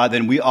 blah, blah, blah.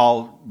 Then we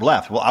all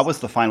left. Well, I was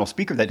the final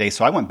speaker that day,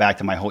 so I went back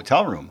to my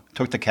hotel room,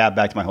 took the cab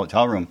back to my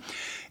hotel room.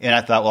 And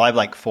I thought, well, I have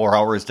like 4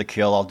 hours to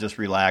kill. I'll just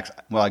relax.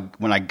 Well,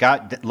 when I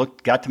got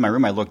to my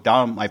room, I looked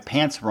down. My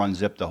pants were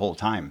unzipped the whole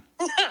time.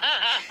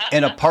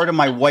 And a part of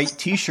my white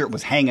T-shirt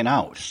was hanging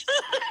out.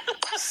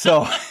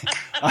 So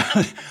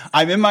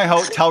I'm in my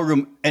hotel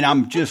room, and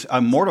I'm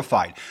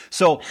mortified.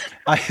 So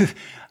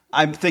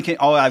I'm thinking,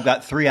 I've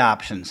got 3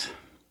 options.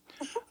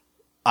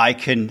 I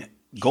can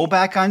go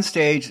back on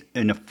stage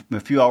in a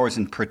few hours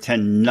and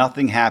pretend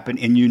nothing happened,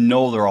 and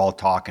they're all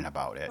talking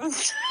about it.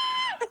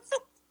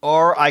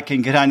 Or I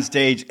can get on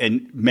stage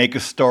and make a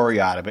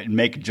story out of it and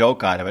make a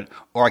joke out of it.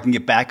 Or I can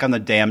get back on the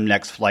damn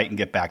next flight and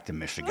get back to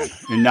Michigan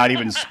and not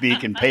even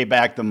speak and pay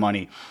back the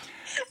money.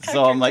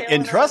 So I'm like,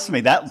 and trust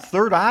me, that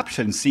third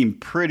option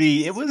seemed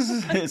pretty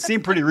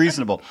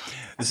reasonable.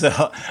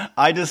 So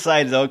I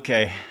decided,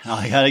 okay,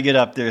 I got to get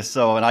up there.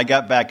 And I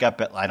got back up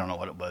at, I don't know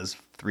what it was,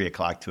 3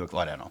 o'clock, 2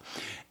 o'clock, I don't know.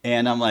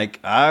 And I'm like,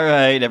 all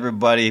right,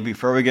 everybody,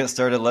 before we get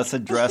started, let's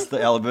address the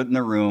elephant in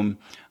the room.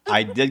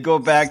 I did go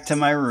back to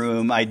my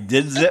room. I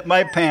did zip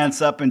my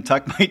pants up and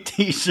tuck my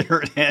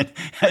T-shirt in.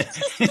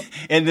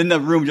 And then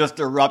the room just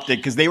erupted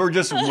because they were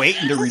just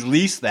waiting to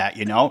release that,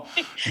 You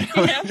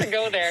have to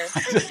go there.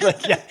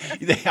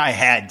 I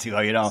had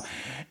to,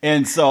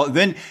 And so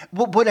then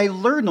what I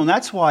learned, and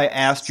that's why I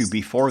asked you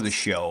before the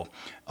show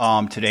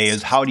today,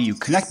 is how do you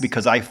connect?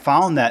 Because I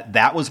found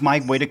that was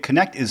my way to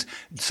connect. Is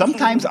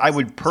sometimes I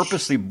would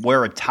purposely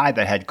wear a tie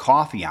that had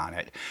coffee on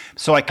it,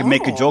 so I could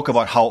make a joke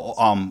about how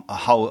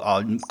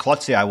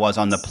klutzy I was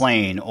on the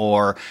plane,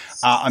 or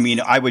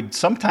I would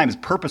sometimes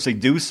purposely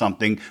do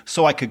something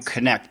so I could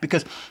connect.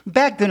 Because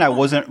back then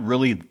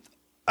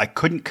I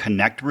couldn't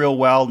connect real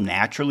well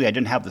naturally. I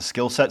didn't have the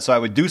skill set, so I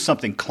would do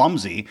something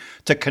clumsy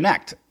to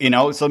connect,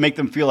 so make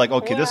them feel like,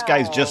 okay, This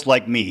guy's just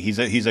like me. He's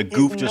a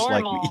goof just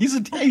like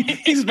me.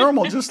 He's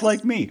normal just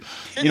like me.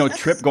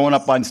 Trip going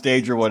up on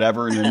stage or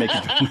whatever, and then make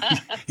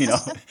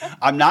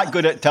I'm not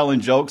good at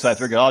telling jokes. I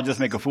figured I'll just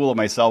make a fool of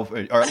myself,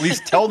 or at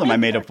least tell them I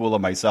made a fool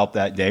of myself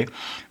that day.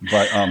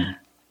 But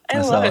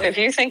I love it. If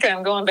you think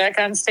I'm going back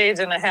on stage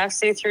in a half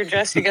see-through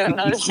dress, you got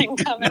another thing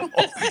coming.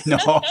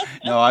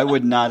 No, I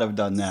would not have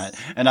done that,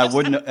 and I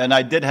wouldn't. And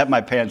I did have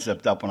my pants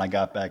zipped up when I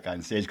got back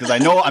on stage because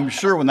I'm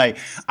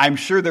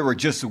sure they were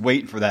just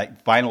waiting for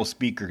that final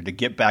speaker to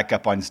get back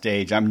up on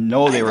stage.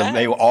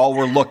 They all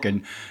were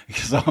looking.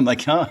 So I'm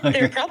like, huh?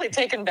 They were probably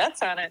taking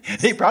bets on it.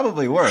 They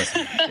probably were,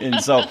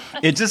 and so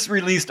it just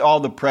released all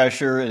the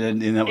pressure,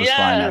 and it was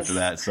fine after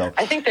that. So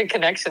I think the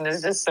connection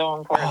is just so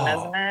important,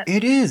 isn't it?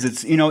 It is.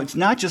 It's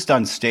not just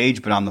on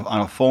stage, but on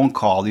a phone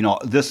call.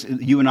 This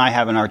you and I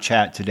have in our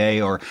chat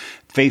today, or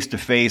face to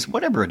face,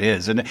 whatever it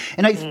is, and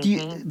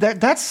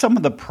that's some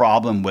of the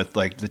problem with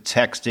like the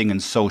texting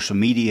and social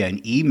media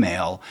and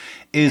email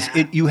is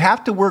you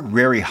have to work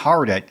very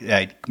hard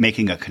at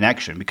making a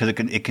connection because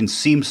it can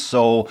seem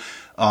so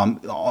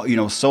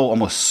so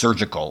almost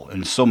surgical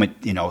and so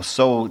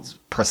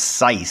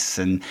precise,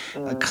 and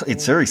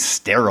it's very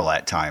sterile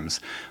at times.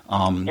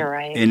 You're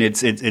right. And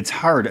it's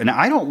hard. And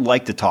I don't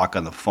like to talk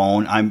on the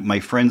phone. My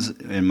friends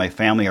and my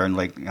family are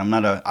like,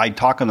 I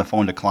talk on the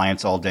phone to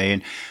clients all day,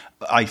 and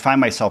I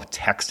find myself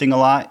texting a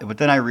lot, but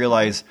then I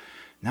realize,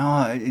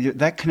 no,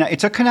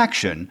 it's a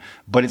connection,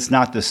 but it's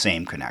not the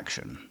same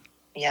connection.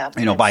 Yeah,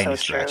 by any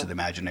stretch of the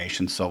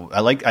imagination. So I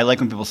like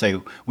when people say,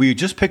 "Will you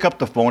just pick up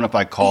the phone if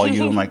I call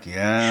you?" I'm like,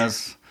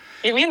 yes.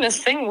 You mean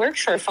this thing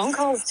works for phone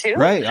calls too?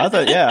 Right. I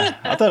thought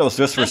it was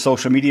just for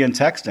social media and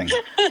texting.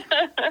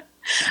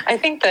 I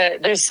think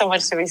that there's so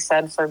much to be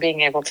said for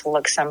being able to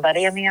look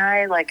somebody in the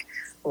eye. Like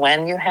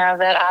when you have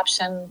that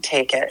option,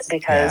 take it,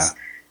 because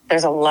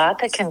there's a lot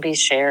that can be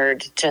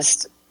shared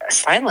just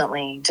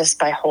silently, just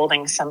by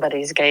holding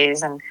somebody's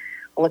gaze and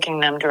looking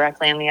them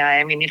directly in the eye.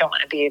 I mean, you don't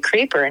want to be a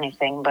creep or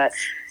anything, but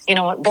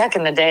back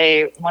in the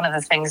day, one of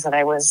the things that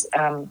I was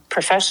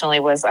professionally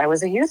was I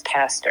was a youth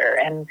pastor,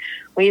 and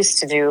we used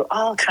to do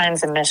all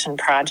kinds of mission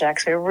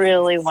projects. We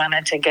really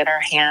wanted to get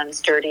our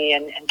hands dirty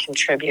and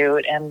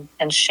contribute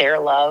and share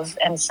love.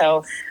 And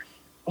so,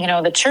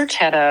 the church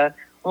had a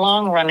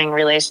long-running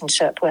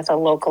relationship with a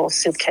local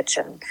soup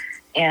kitchen.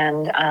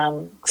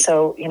 And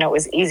so, it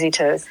was easy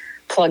to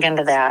plug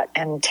into that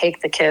and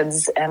take the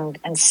kids and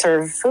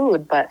serve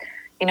food. But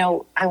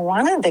I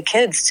wanted the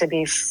kids to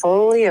be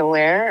fully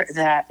aware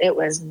that it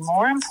was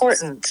more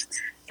important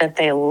that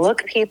they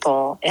look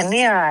people in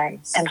the eye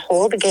and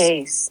hold a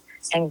gaze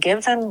and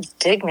give them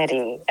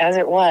dignity as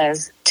it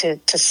was to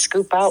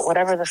scoop out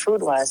whatever the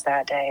food was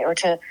that day, or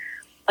to,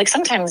 like,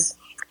 sometimes,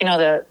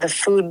 the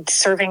food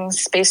serving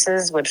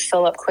spaces would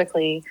fill up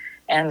quickly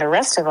and the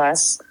rest of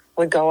us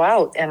would go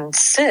out and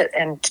sit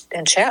and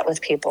chat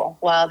with people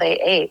while they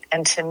ate.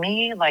 And to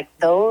me, like,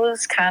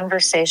 those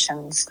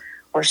conversations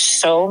were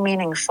so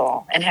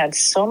meaningful and had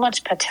so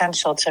much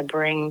potential to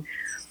bring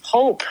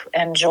hope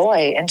and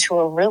joy into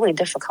a really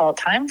difficult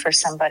time for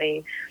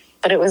somebody.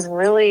 But it was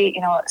really,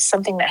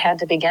 something that had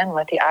to begin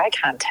with the eye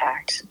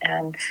contact.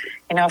 And,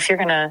 if you're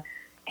going to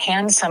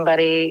hand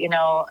somebody,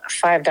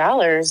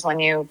 $5 when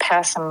you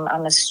pass them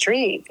on the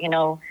street,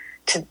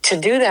 to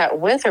do that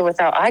with or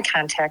without eye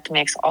contact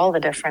makes all the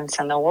difference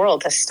in the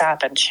world. To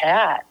stop and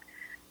chat,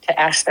 to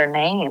ask their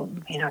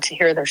name, to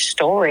hear their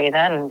story,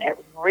 then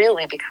it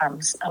really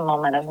becomes a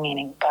moment of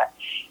meaning. But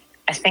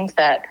I think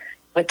that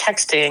with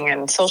texting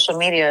and social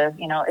media,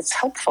 it's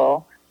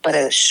helpful, but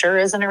it sure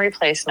isn't a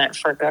replacement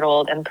for good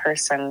old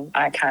in-person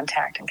eye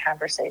contact and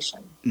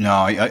conversation. No,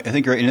 I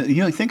think you're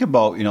right. Think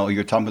about,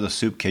 you're talking about the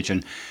soup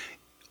kitchen.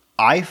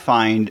 I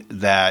find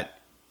that,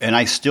 and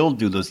I still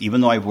do this,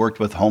 even though I've worked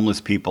with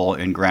homeless people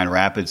in Grand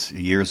Rapids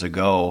years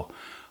ago,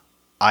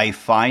 I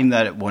find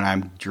that when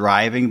I'm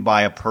driving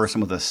by a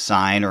person with a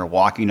sign or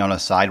walking down a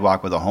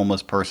sidewalk with a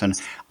homeless person,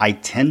 I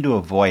tend to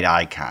avoid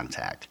eye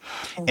contact.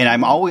 Mm-hmm.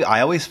 And I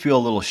always feel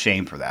a little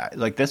shame for that.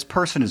 Like, this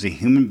person is a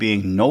human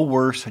being, no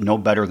worse, no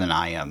better than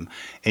I am.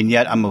 And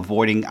yet I'm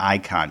avoiding eye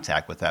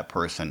contact with that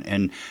person.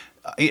 And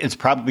it's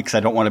probably because I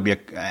don't want to be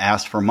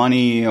asked for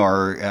money,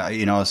 or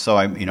so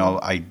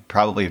I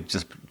probably have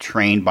just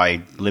trained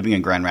by living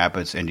in Grand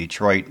Rapids and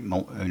Detroit,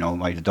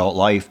 my adult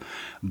life.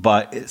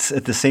 But it's,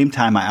 at the same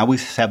time, I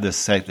always have this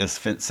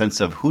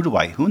sense of who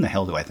in the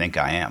hell do I think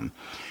I am?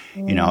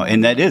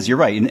 And that is, you're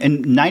right.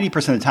 And 90%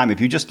 of the time, if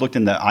you just looked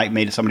in the eye,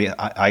 made somebody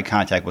eye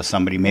contact with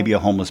somebody, maybe a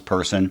homeless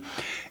person,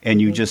 and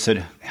you just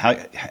said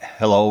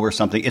hello or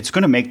something, it's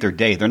going to make their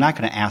day. They're not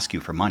going to ask you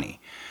for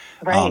money.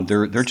 Right.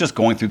 They're just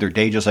going through their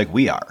day just like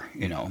we are,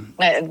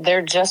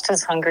 They're just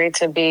as hungry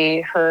to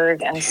be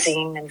heard and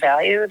seen and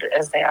valued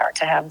as they are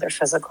to have their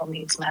physical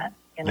needs met.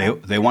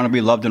 They want to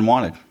be loved and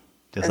wanted,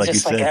 just like you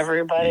said. Just like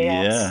everybody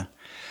else.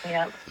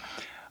 Yeah.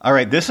 All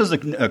right, this is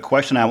a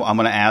question I'm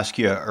going to ask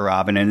you,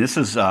 Robin, and this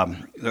is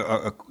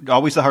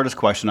always the hardest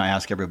question I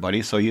ask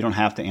everybody, so you don't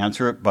have to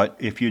answer it. But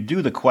if you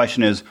do, the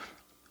question is,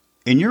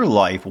 in your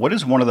life, what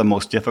is one of the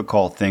most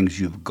difficult things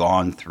you've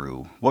gone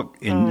through? What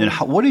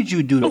did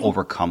you do to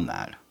overcome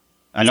that?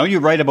 I know you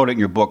write about it in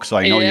your book, so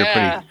I know you're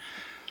pretty...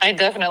 I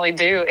definitely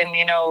do. And,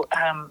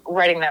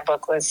 writing that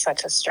book was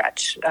such a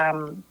stretch.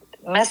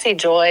 Messy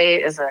Joy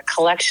is a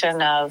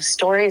collection of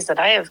stories that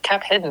I have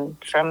kept hidden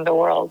from the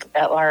world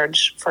at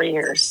large for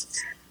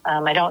years.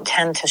 I don't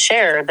tend to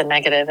share the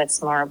negative.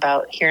 It's more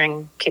about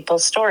hearing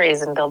people's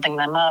stories and building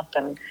them up.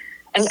 And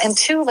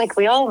two, like,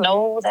 we all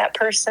know that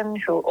person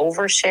who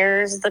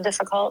overshares the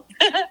difficult.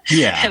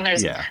 Yeah. And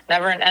there's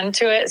never an end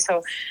to it.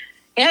 So,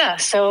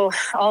 so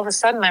all of a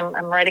sudden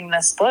I'm writing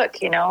this book,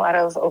 out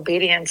of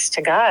obedience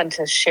to God,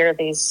 to share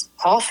these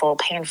awful,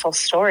 painful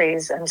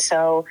stories. And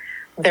so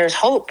there's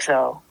hope,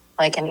 though,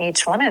 like in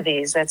each one of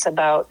these. It's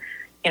about,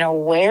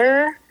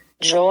 where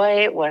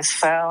joy was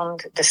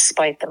found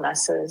despite the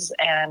messes,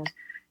 and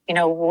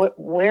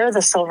where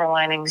the silver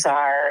linings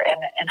are,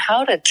 and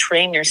how to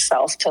train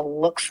yourself to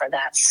look for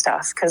that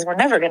stuff, because we're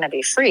never going to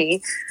be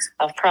free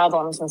of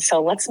problems. And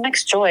so let's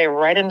mix joy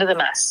right into the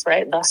mess,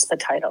 right? Thus the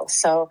title.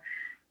 So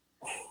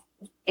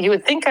you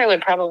would think I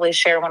would probably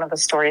share one of the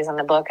stories in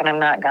the book, and I'm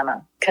not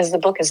gonna, because the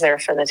book is there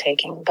for the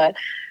taking. But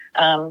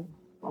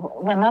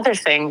another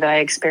thing that I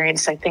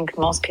experienced, I think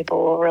most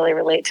people will really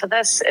relate to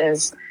this,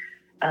 is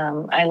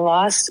I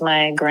lost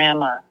my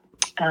grandma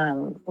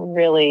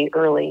really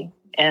early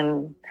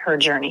in her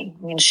journey.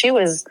 I mean, she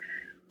was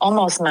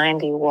almost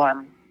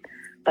 91,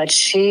 but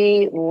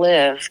she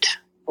lived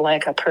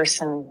like a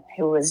person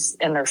who was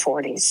in their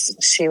 40s.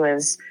 She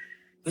was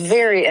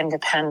very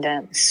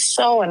independent,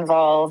 so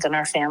involved in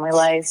our family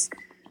life.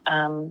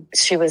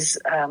 She was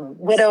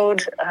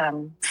widowed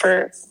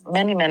for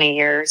many, many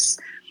years.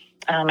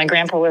 My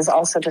grandpa was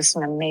also just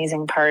an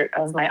amazing part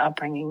of my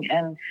upbringing.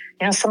 And,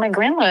 so my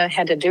grandma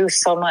had to do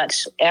so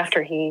much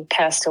after he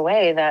passed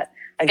away that,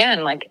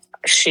 again, like,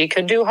 she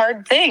could do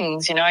hard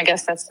things. I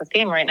guess that's the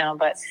theme right now.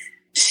 But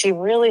she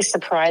really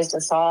surprised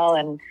us all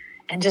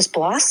and just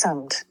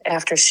blossomed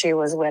after she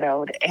was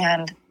widowed.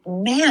 And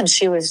man,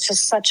 she was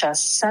just such a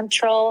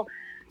central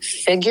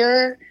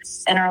figure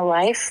in our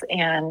life.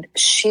 And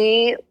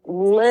she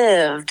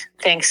lived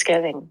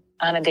Thanksgiving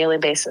on a daily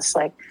basis.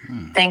 Like,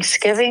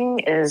 Thanksgiving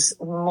is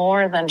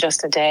more than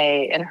just a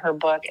day in her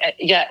book.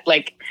 Yet,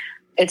 like,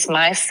 it's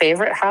my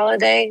favorite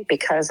holiday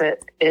because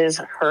it is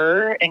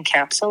her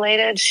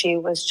encapsulated. She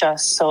was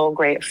just so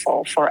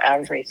grateful for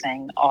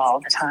everything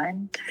all the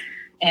time.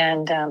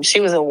 And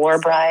she was a war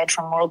bride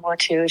from World War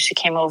II. She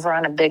came over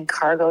on a big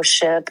cargo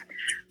ship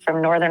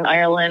from Northern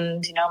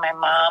Ireland. My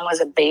mom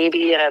was a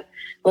baby in a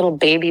little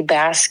baby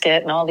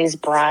basket, and all these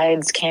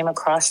brides came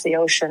across the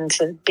ocean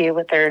to be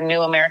with their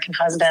new American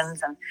husbands.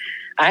 And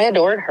I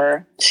adored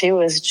her. She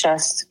was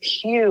just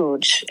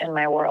huge in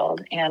my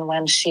world. And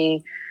when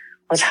she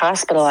was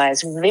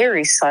hospitalized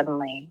very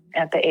suddenly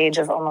at the age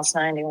of almost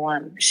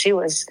 91, she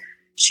was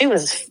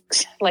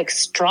like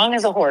strong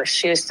as a horse.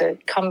 She used to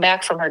come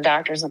back from her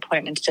doctor's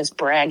appointments just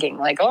bragging,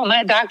 like, "Oh,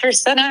 my doctor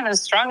said I'm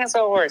as strong as a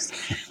horse."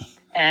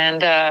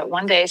 And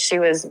one day she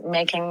was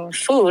making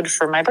food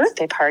for my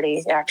birthday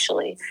party,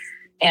 actually.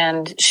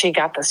 And she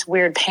got this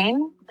weird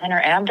pain in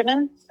her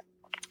abdomen,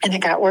 and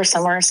it got worse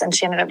and worse. And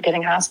she ended up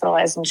getting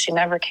hospitalized, and she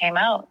never came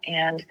out.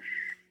 And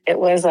it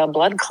was a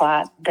blood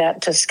clot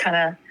that just kind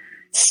of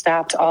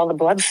stopped all the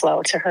blood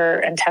flow to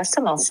her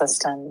intestinal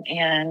system.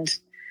 And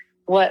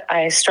what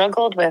I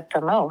struggled with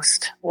the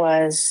most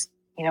was,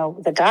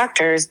 the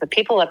doctors, the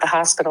people at the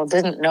hospital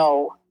didn't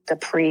know the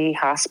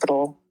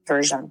pre-hospital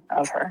version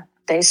of her.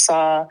 They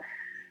saw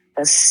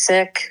a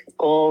sick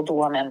old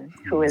woman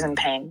who was in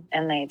pain,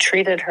 and they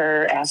treated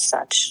her as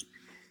such.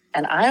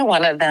 And I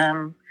wanted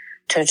them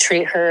to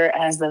treat her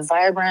as the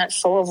vibrant,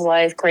 full of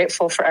life,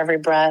 grateful for every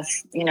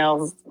breath,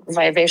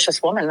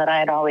 vivacious woman that I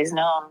had always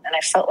known. And I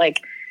felt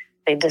like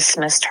they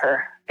dismissed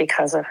her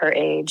because of her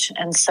age.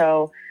 And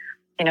so,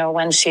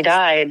 when she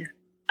died,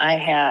 I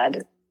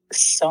had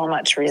so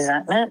much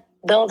resentment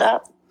build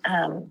up.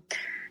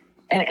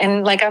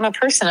 And like, I'm a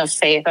person of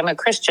faith. I'm a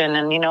Christian.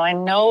 And, I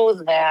know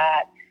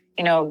that,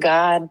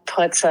 God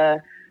puts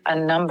a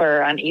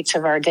number on each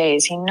of our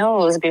days. He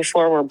knows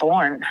before we're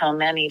born how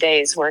many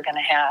days we're going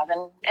to have.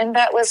 And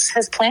that was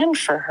his plan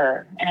for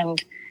her.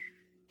 And,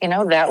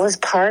 that was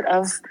part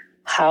of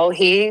how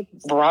he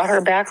brought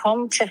her back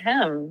home to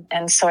him.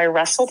 And so I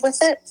wrestled with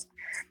it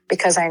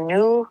because I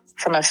knew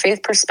from a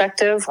faith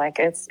perspective, like,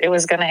 it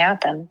was going to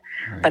happen.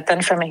 Right. But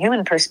then from a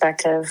human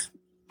perspective,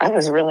 I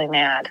was really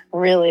mad,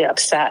 really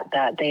upset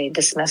that they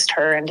dismissed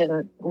her and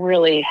didn't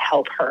really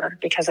help her,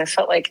 because I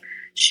felt like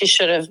she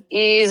should have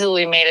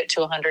easily made it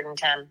to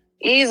 110,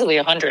 easily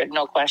 100,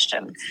 no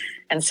question.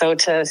 And so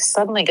to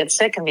suddenly get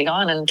sick and be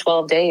gone in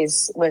 12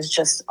 days was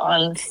just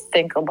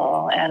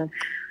unthinkable. And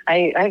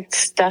I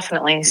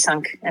definitely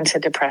sunk into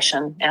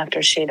depression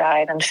after she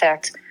died. In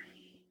fact,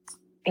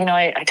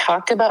 I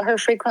talked about her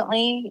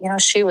frequently.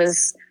 She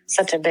was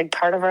such a big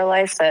part of our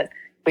life that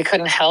we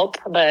couldn't help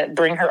but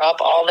bring her up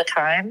all the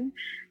time.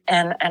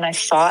 And I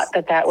thought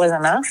that was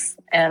enough.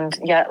 And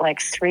yet, like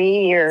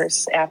 3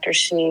 years after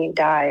she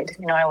died,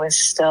 I was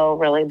still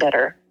really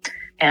bitter.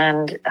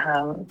 And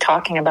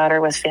talking about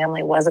her with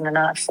family wasn't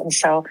enough. And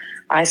so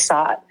I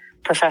sought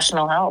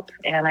professional help,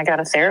 and I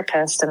got a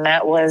therapist. And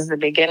that was the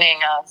beginning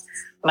of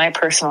my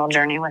personal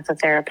journey with a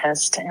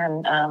therapist.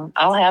 And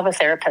I'll have a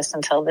therapist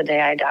until the day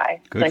I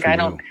die. Good for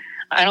you.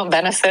 I don't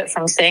benefit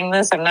from saying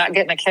this. I'm not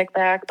getting a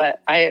kickback,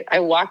 but I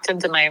walked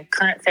into my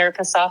current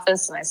therapist's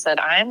office and I said,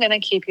 I'm going to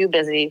keep you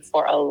busy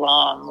for a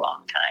long,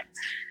 long time.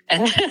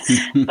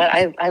 And but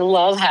I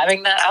love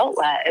having that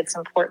outlet. It's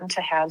important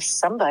to have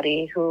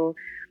somebody who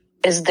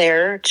is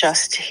there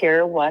just to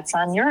hear what's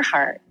on your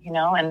heart,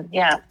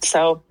 and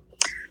so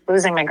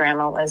losing my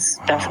grandma was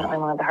definitely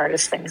one of the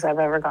hardest things I've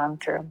ever gone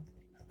through.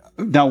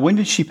 Now, when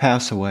did she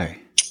pass away?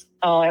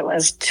 Oh, it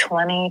was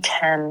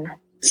 2010.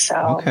 So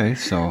okay,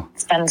 so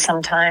it's been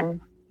some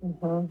time.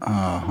 Mm-hmm.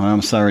 Well,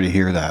 I'm sorry to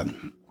hear that.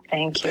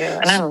 Thank you,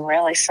 and I'm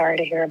really sorry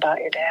to hear about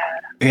your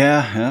dad.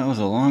 Yeah, that was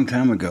a long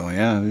time ago.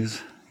 Yeah,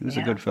 he was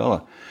a good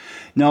fella.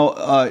 Now,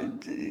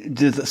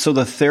 so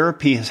the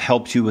therapy has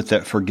helped you with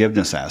that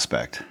forgiveness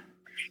aspect.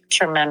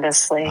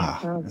 Tremendously.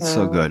 That's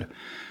so good.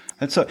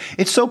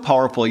 It's so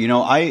powerful.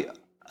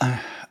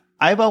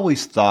 I've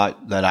always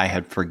thought that I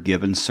had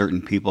forgiven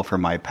certain people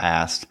from my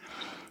past.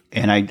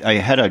 And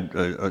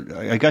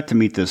I got to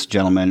meet this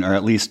gentleman, or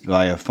at least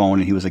via phone,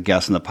 and he was a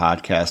guest on the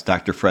podcast,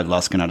 Dr. Fred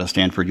Luskin out of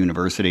Stanford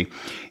University.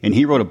 And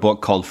he wrote a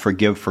book called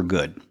Forgive for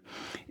Good.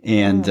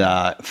 And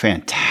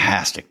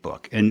fantastic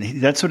book. And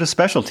that's what his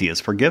specialty is,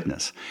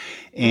 forgiveness.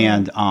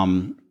 And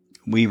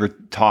we were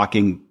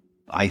talking,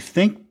 I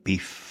think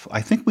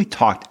we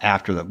talked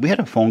after we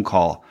had a phone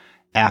call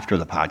after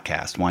the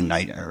podcast one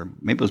night, or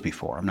maybe it was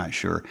before, I'm not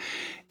sure.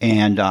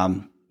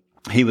 And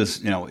he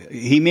was,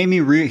 he made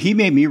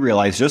me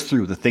realize just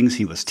through the things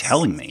he was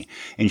telling me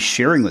and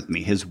sharing with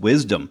me his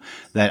wisdom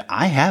that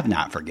I have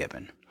not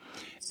forgiven.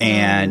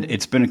 And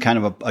it's been a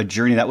kind of a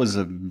journey. That was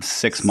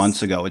 6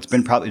 months ago. It's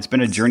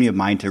been a journey of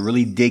mine to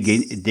really dig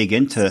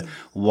into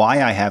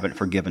why I haven't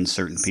forgiven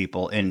certain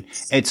people. And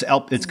it's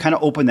kind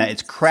of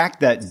it's cracked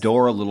that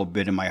door a little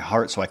bit in my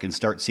heart so I can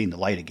start seeing the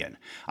light again.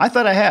 I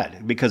thought I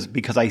had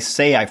because I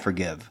say I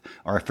forgive,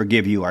 or I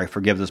forgive you, or I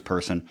forgive this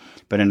person.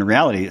 But in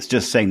reality, it's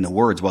just saying the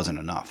words wasn't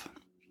enough.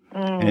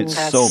 And it's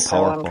so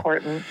powerful. So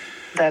important.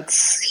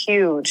 That's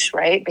huge,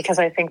 right? Because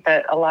I think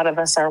that a lot of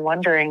us are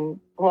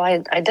wondering,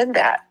 well, I did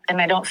that and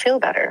I don't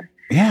feel better.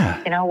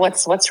 Yeah.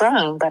 What's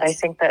wrong? But I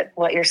think that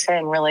what you're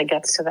saying really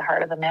gets to the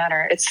heart of the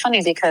matter. It's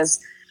funny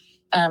because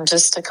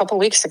just a couple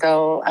weeks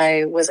ago,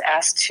 I was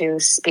asked to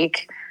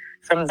speak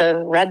from the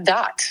red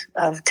dot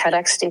of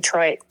TEDx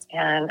Detroit.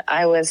 And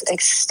I was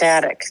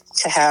ecstatic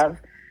to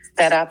have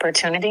that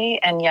opportunity.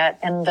 And yet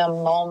in the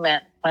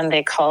moment when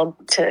they called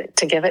to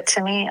give it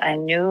to me, I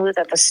knew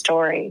that the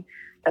story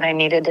that I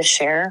needed to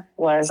share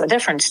was a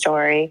different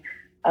story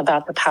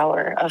about the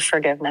power of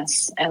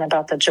forgiveness and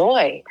about the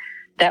joy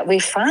that we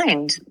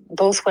find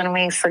both when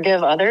we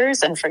forgive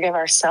others and forgive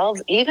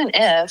ourselves, even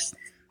if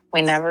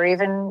we never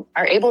even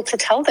are able to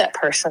tell that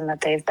person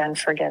that they've been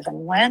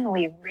forgiven. When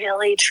we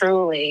really,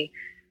 truly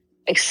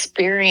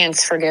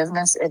experience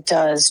forgiveness, it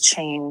does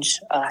change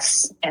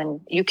us, and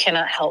you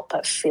cannot help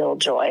but feel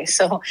joy.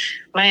 So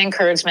my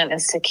encouragement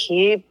is to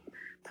keep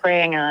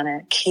praying on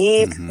it,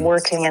 keep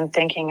working and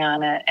thinking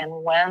on it. And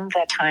when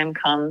that time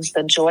comes,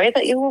 the joy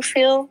that you will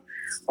feel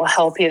will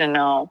help you to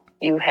know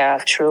you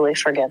have truly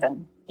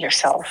forgiven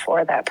yourself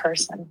or that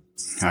person.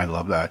 I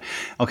love that.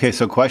 Okay,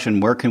 so question,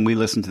 where can we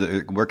see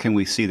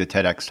the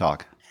TEDx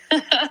talk?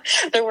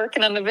 They're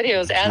working on the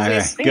videos as we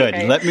speak. Good.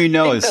 Let me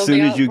know as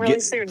soon as you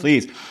get. Soon.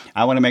 Please,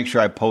 I want to make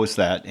sure I post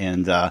that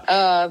and.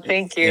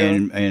 Thank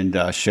you.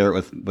 And share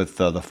it with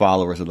the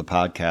followers of the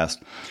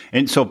podcast.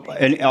 And so,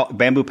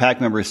 Bamboo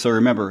Pack members. So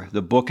remember,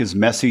 the book is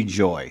Messy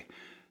Joy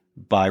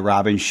by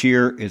Robin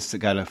Shear. It's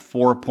got a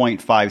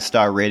 4.5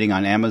 star rating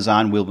on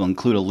Amazon. We'll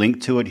include a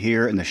link to it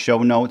here in the show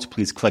notes.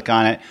 Please click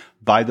on it.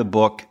 Buy the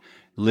book.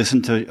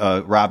 Listen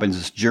to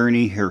Robin's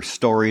journey, her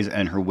stories,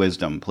 and her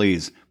wisdom.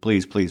 Please,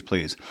 please, please,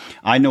 please.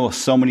 I know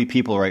so many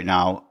people right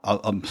now,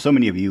 so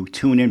many of you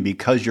tune in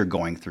because you're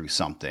going through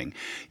something,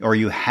 or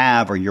you're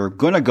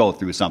going to go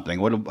through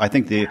something.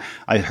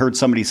 I heard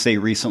somebody say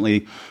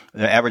recently,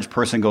 the average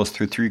person goes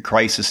through 3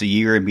 crises a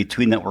year. In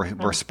between that,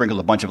 we're sprinkled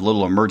a bunch of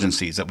little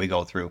emergencies that we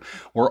go through.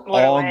 We're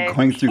all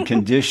going through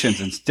conditions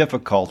and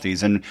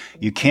difficulties, and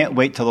you can't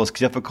wait till those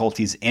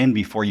difficulties end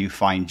before you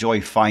find joy.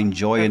 Find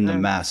joy in the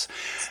mess.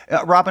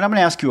 Robin, I'm going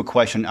to ask you a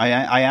question.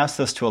 I ask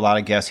this to a lot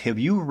of guests. Have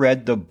you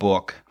read the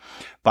book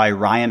by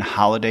Ryan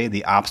Holiday,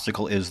 The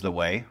Obstacle is the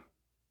Way?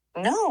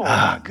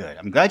 No. Good.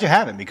 I'm glad you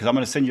haven't, because I'm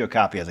going to send you a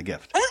copy as a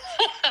gift.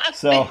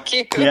 So, thank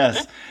you.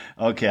 Yes.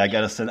 Okay, I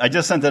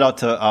just sent it out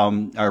to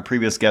our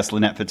previous guest,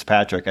 Lynette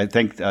Fitzpatrick. I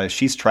think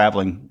she's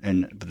traveling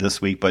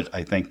this week, but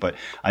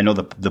I know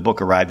the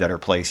book arrived at her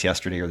place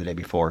yesterday or the day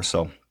before.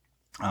 So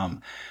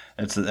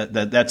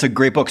that's a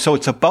great book. So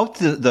it's about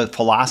the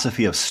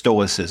philosophy of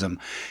Stoicism,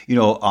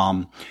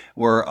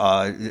 where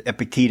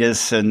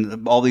Epictetus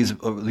and all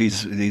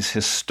these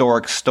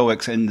historic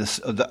Stoics, and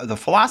the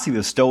philosophy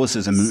of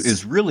Stoicism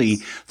is really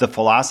the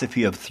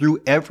philosophy of,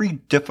 through every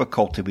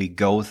difficulty we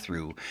go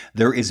through,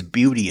 there is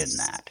beauty in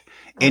that.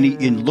 And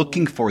in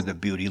looking for the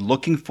beauty,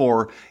 looking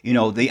for,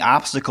 the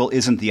obstacle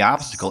isn't the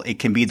obstacle. It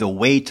can be the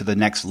way to the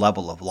next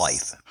level of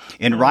life.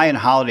 And Ryan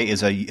Holiday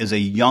is a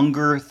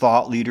younger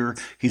thought leader.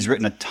 He's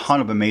written a ton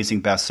of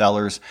amazing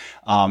bestsellers.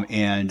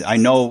 And I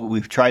know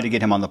we've tried to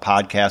get him on the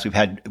podcast.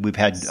 We've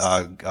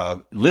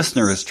had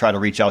listeners try to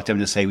reach out to him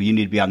to say, well, you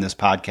need to be on this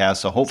podcast.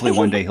 So hopefully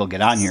one day he'll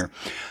get on here.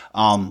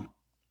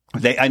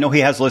 I know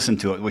he has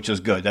listened to it, which is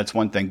good. That's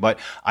one thing. But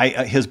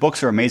his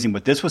books are amazing.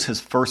 But this was his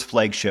first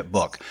flagship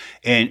book,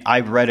 and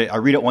I've read it. I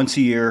read it once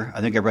a year. I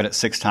think I've read it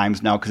 6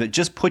 times now because it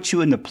just puts you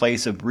in the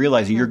place of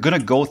realizing you're going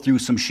to go through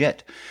some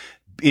shit,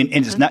 and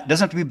it's not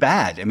doesn't have to be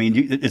bad. I mean,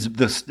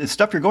 the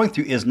stuff you're going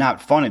through is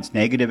not fun. It's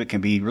negative. It can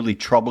be really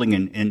troubling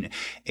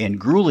and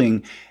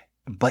grueling,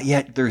 but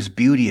yet there's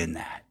beauty in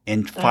that.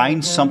 And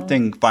find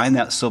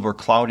that silver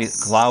cloud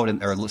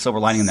or silver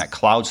lining in that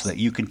cloud so that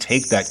you can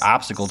take that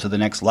obstacle to the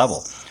next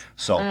level.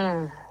 So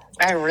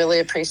I really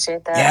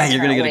appreciate that. Yeah,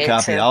 you're going to get a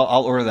copy.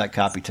 I'll order that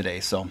copy today.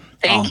 So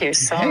thank you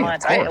so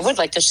much. I would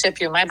like to ship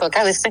you my book.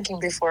 I was thinking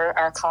before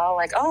our call,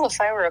 like,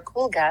 if I were a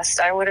cool guest,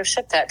 I would have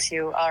shipped that to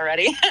you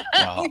already.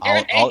 Well,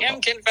 I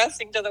am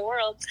confessing to the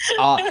world.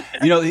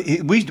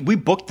 We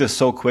booked this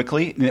so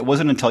quickly, and it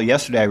wasn't until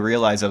yesterday I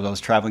realized as I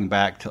was traveling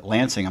back to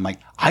Lansing, I'm like,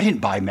 I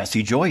didn't buy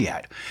Messy Joy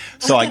yet.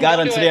 So I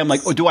got on today. I'm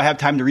like, do I have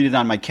time to read it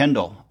on my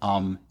Kindle?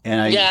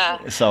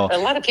 So a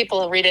lot of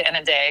people read it in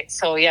a day.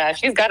 So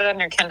if you've got it on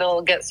your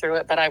Kindle, get through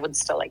it. But I would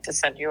still like to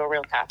send you a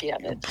real copy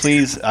of it.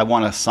 Please, I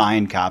want a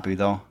signed copy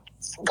though.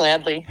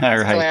 Gladly. All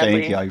right,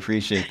 thank you. I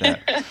appreciate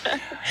that.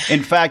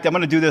 In fact, I'm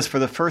going to do this for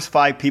the first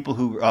 5 people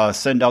who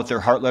send out their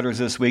heart letters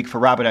this week. For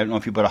Robin, I don't know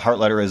if you put a heart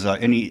letter as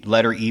any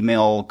letter,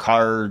 email,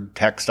 card,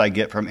 text I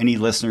get from any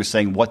listeners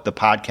saying what the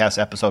podcast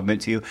episode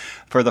meant to you.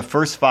 For the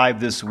first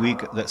 5 this week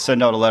that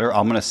send out a letter,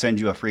 I'm going to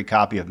send you a free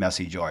copy of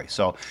Messy Joy.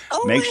 So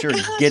make sure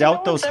to get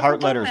out those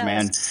heart letters,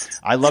 man.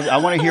 I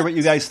want to hear what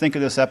you guys think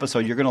of this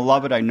episode. You're going to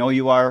love it. I know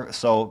you are.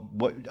 So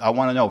I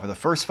want to know for the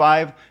first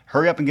 5,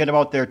 hurry up and get them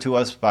out there to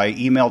us by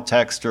email,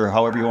 text, or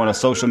however you want on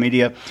social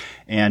media,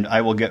 and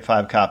I will get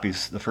 5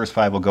 copies. The first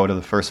 5 will go to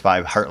the first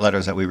 5 heart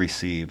letters that we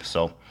receive.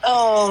 So,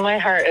 my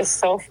heart is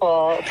so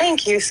full.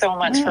 Thank you so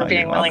much for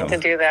being willing to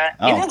do that.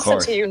 You have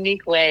such a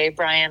unique way,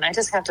 Brian. I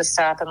just have to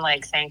stop and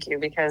thank you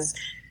because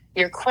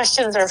your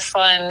questions are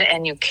fun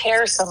and you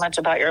care so much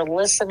about your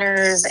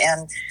listeners,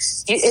 and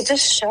it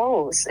just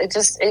shows.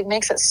 It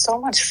makes it so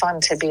much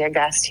fun to be a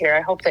guest here.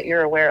 I hope that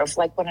you're aware of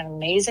what an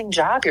amazing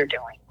job you're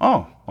doing.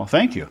 Oh, well,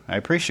 thank you. I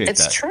appreciate that.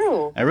 It's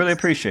true. I really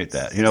appreciate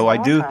that. I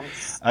do.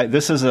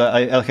 This is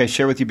like I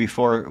shared with you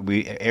before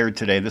we aired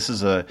today.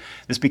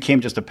 This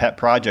became just a pet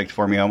project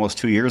for me almost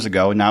 2 years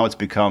ago. And now it's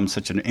become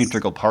such an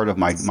integral part of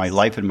my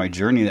life and my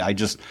journey.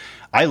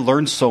 I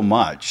learned so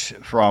much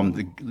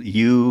from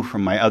you,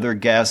 from my other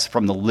guests,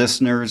 from the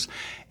listeners,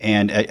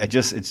 and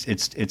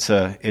it's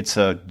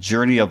a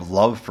journey of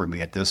love for me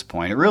at this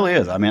point. It really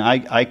is. I mean,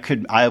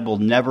 I will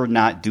never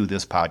not do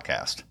this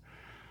podcast.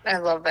 I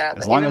love that.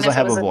 As long as I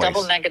have a voice.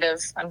 Double negative,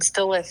 I'm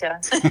still with you.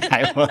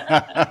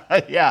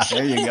 Yeah,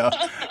 there you go.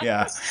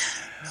 Yeah.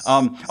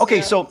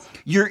 Okay, so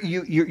your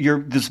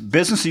this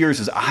business of yours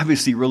is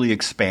obviously really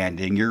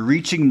expanding. You're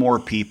reaching more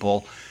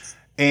people.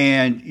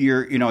 And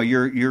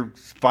you're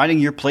finding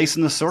your place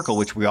in the circle,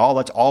 which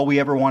that's all we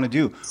ever want to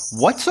do.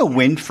 What's a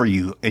win for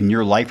you in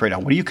your life right now?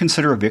 What do you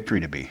consider a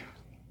victory to be?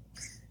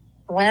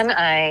 When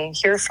I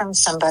hear from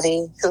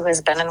somebody who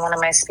has been in one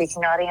of my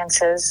speaking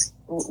audiences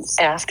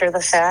after the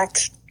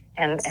fact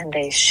and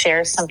they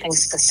share something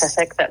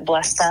specific that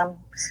blessed them,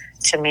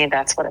 to me,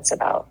 that's what it's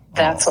about.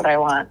 That's what I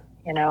want.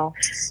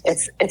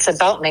 It's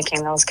about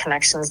making those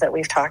connections that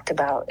we've talked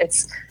about.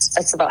 It's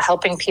about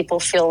helping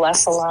people feel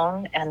less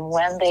alone. And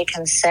when they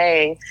can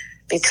say,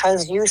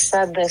 because you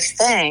said this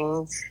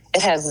thing,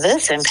 it has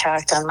this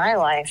impact on my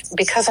life,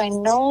 because I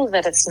know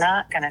that it's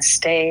not going to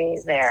stay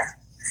there.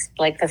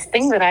 The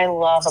thing that I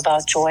love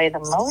about joy the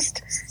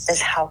most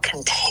is how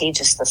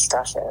contagious the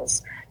stuff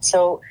is.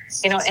 So,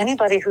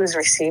 anybody who's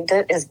received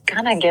it is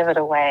going to give it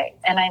away.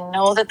 And I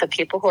know that the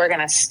people who are going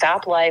to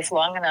stop life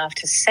long enough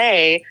to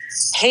say,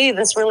 hey,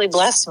 this really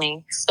blessed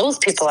me, those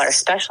people are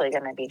especially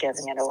going to be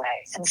giving it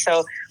away. And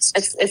so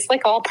it's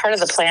all part of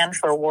the plan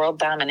for world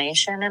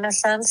domination in a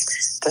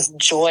sense, this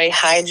joy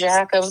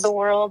hijack of the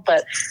world.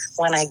 But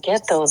when I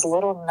get those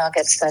little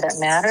nuggets that it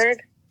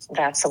mattered,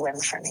 that's a win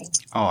for me.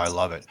 Oh, I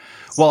love it.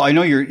 Well, I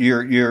know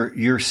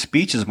your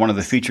speech is one of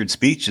the featured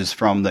speeches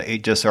from the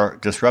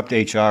Disrupt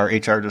HR.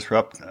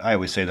 I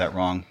always say that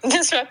wrong.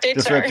 Disrupt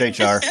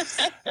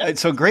HR.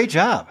 So great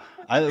job.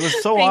 It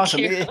was so awesome.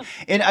 You.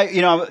 And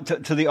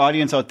to the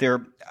audience out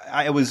there,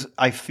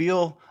 I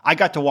feel I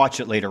got to watch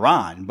it later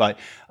on, but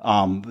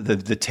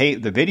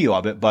the video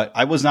of it, but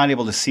I was not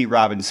able to see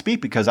Robin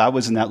speak because I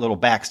was in that little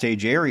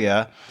backstage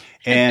area.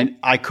 And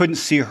I couldn't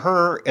see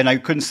her and I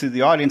couldn't see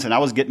the audience. And I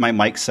was getting my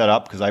mic set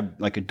up because I,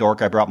 like a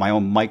dork, I brought my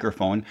own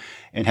microphone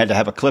and had to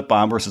have a clip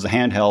on versus a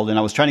handheld. And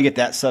I was trying to get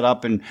that set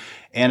up and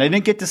I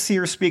didn't get to see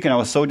her speak. And I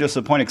was so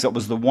disappointed because it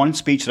was the one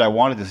speech that I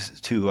wanted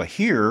to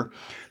hear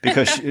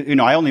because,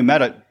 I only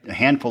met a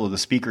handful of the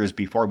speakers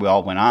before we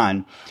all went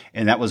on.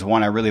 And that was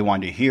one I really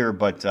wanted to hear.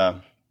 But,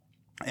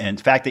 and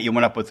the fact that you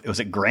went up with,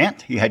 was it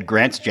Grant? You had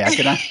Grant's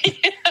jacket on?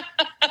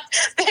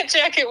 That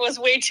jacket was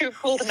way too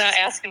cool to not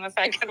ask him if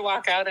I could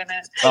walk out in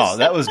it. Oh,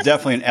 that was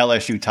definitely an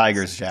LSU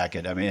Tigers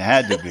jacket. I mean, it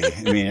had to be.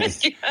 I mean,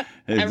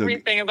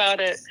 everything about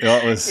it.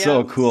 It was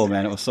so cool,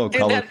 man. It was so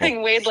colorful. That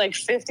thing weighed like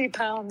 50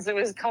 pounds. It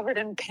was covered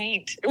in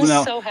paint. It was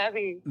so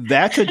heavy.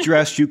 That's a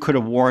dress you could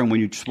have worn when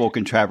you spoke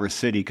in Traverse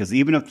City, because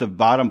even if the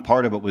bottom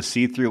part of it was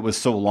see-through, it was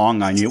so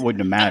long on you, it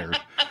wouldn't have mattered.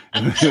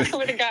 I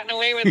would have gotten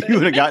away with it. You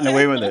would have gotten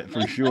away with it,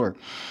 for sure.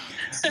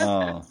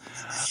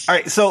 All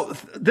right, so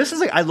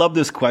I love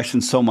this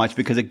question so much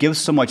because it gives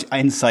so much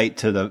insight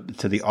to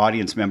the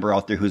audience member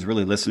out there who's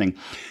really listening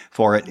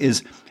for it.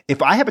 Is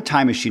if I have a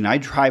time machine, I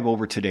drive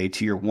over today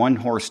to your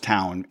one-horse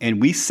town, and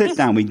we sit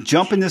down, we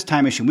jump in this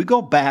time machine, we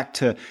go back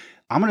to,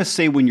 I'm going to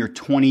say when you're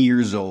 20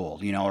 years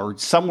old, or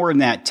somewhere in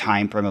that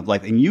time frame of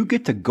life, and you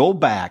get to go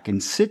back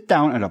and sit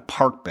down at a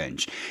park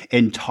bench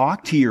and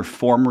talk to your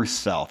former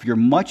self, your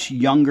much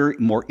younger,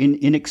 more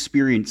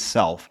inexperienced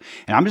self.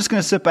 And I'm just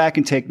going to sit back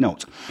and take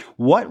notes.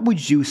 What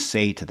would you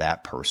say to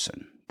that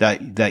person,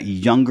 that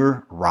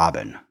younger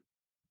Robin?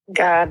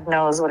 God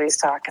knows what he's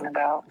talking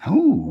about.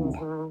 Ooh.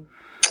 Mm-hmm.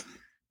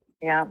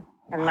 Yeah.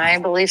 And my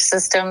belief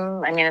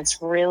system,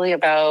 it's really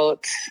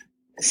about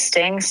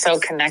staying so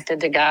connected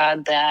to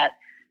God that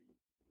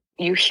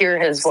you hear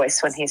his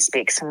voice when he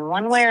speaks in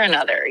one way or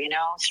another,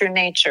 through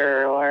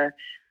nature or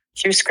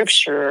through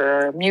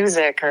scripture or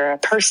music or a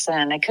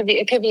person. It could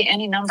be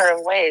any number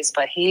of ways,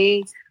 but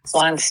he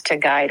wants to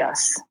guide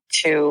us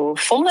to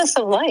fullness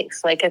of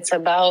life. Like, it's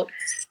about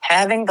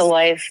having the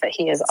life that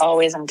he has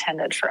always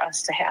intended for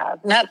us to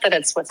have. Not that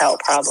it's without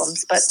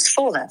problems, but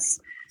fullness.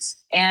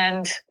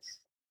 And,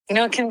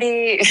 it can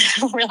be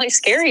really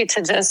scary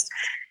to just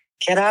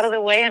get out of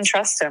the way and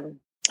trust him.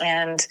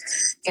 And,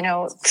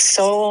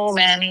 so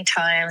many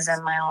times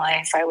in my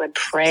life, I would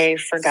pray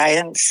for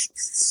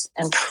guidance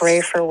and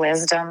pray for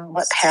wisdom,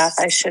 what path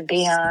I should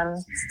be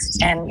on.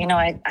 And,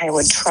 I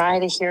would try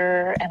to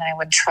hear and I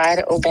would try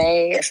to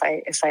obey if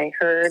I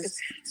heard.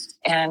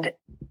 And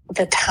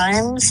the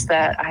times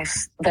that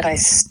I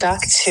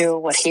stuck to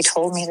what he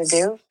told me to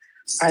do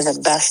are the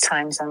best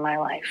times in my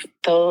life.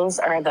 Those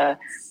are the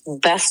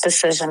best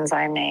decisions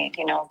I made,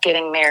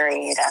 getting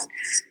married and,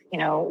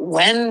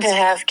 when to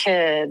have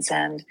kids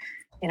and,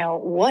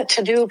 what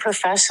to do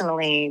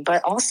professionally,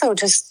 but also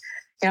just,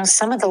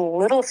 some of the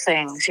little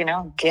things,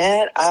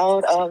 get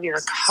out of your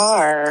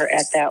car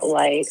at that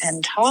light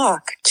and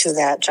talk to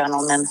that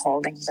gentleman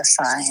holding the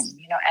sign,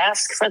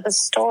 ask for the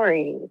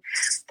story.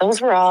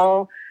 Those were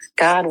all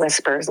God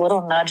whispers,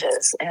 little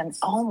nudges. And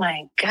oh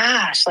my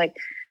gosh,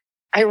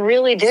 I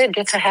really did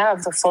get to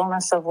have the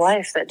fullness of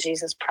life that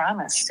Jesus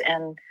promised.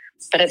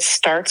 But it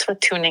starts with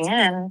tuning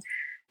in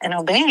and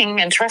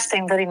obeying and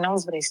trusting that he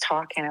knows what he's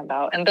talking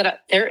about and that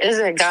there is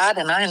a God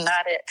and I am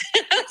not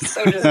it.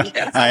 So just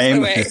get out of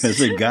the way.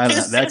 There's a God.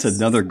 That's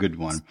another good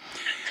one.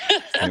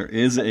 There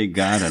is a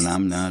God and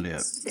I'm not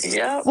it.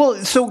 Yeah.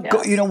 Well, so,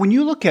 when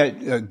you look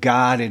at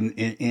God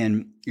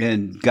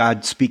and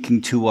God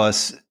speaking to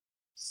us,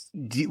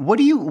 what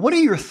are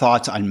your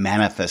thoughts on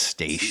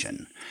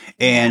manifestation?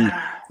 And,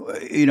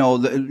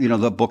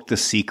 the book, The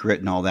Secret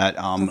and all that.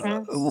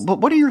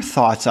 But what are your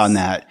thoughts on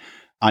that,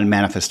 on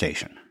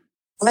manifestation?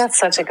 That's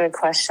such a good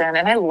question.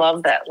 And I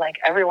love that,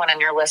 everyone in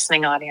your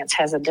listening audience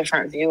has a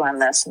different view on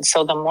this. And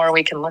so the more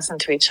we can listen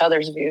to each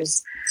other's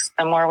views,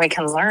 the more we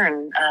can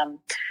learn.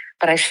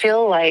 But I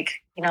feel like,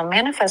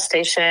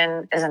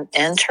 manifestation is an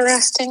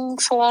interesting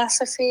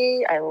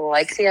philosophy. I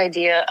like the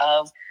idea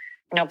of,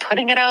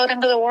 putting it out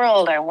into the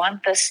world. I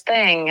want this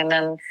thing. And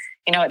then,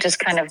 it just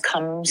kind of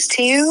comes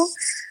to you.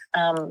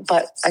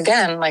 But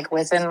again,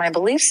 within my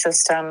belief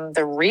system,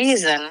 the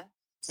reason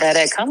that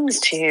it comes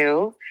to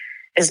you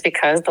is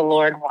because the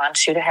Lord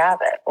wants you to have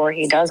it, or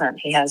he doesn't.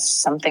 He has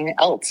something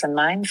else in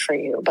mind for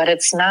you. But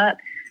it's not,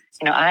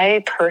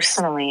 I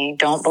personally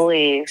don't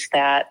believe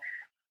that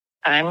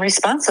I'm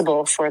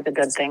responsible for the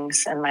good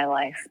things in my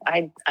life.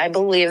 I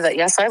believe that,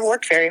 yes, I've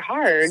worked very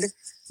hard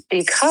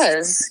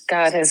because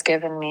God has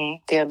given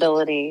me the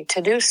ability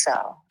to do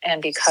so.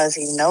 And because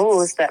he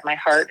knows that my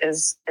heart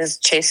is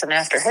chasing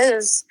after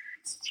his,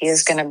 he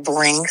is going to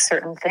bring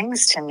certain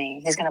things to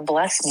me. He's going to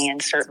bless me in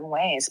certain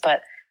ways.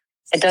 But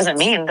it doesn't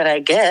mean that I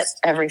get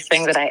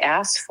everything that I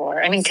asked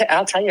for.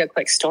 I'll tell you a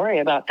quick story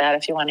about that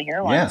if you want to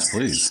hear one. Yes,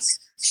 please.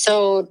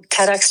 So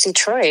TEDx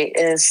Detroit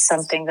is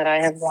something that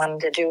I have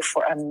wanted to do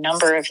for a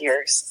number of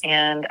years.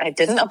 And I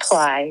didn't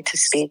apply to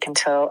speak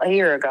until a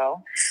year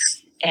ago.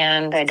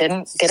 And I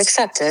didn't get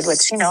accepted,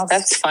 which,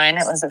 that's fine.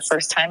 It was a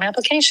first-time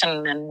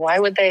application. And why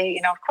would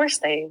they, of course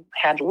they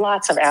had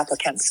lots of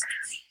applicants.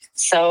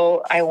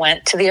 So I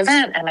went to the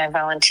event and I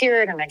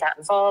volunteered and I got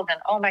involved,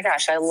 and oh my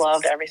gosh, I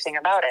loved everything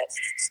about it.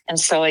 And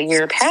so a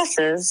year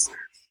passes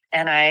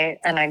and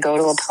I go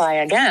to apply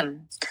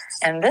again.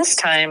 And this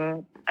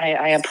time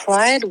I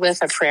applied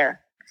with a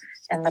prayer.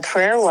 And the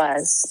prayer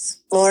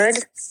was, Lord,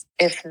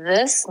 if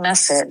this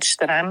message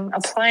that I'm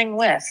applying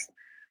with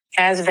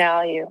has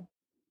value,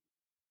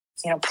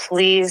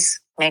 please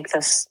make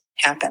this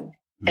happen.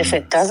 If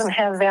it doesn't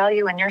have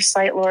value in your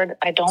sight, Lord,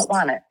 I don't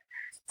want it.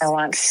 I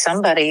want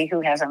somebody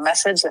who has a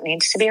message that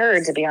needs to be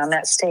heard to be on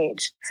that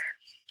stage.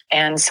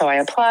 And so I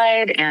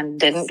applied and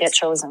didn't get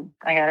chosen.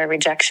 I got a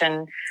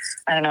rejection,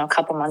 a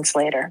couple months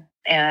later.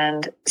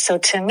 And so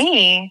to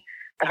me,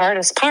 the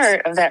hardest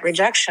part of that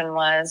rejection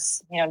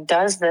was,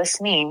 does this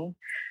mean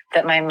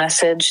that my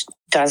message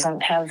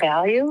doesn't have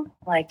value?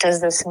 Like, does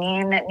this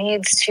mean it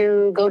needs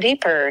to go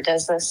deeper?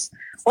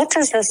 What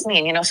does this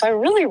mean? So I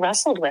really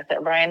wrestled with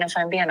it, Brian, if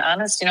I'm being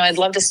honest. I'd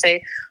love to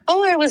say,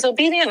 oh, I was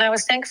obedient, I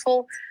was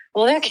thankful.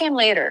 Well, that came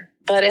later.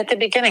 But at the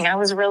beginning, I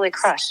was really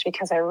crushed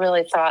because I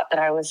really thought that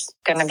I was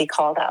going to be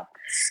called up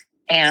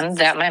and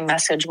that my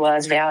message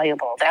was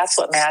valuable. That's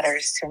what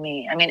matters to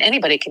me. I mean,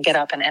 anybody could get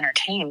up and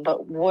entertain,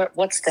 but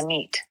what's the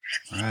meat?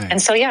 Right.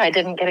 And so, I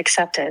didn't get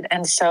accepted.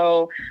 And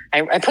so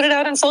I put it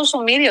out on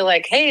social media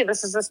like, hey,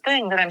 this is this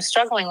thing that I'm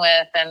struggling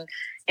with. And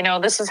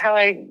this is how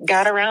I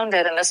got around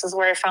it. And this is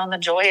where I found the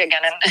joy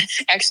again. And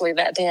actually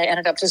that day I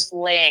ended up just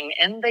laying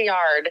in the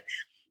yard,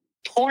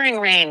 pouring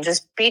rain,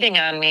 just beating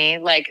on me,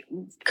 like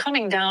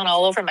coming down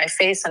all over my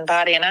face and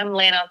body. And I'm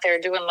laying out there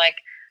doing like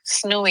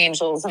snow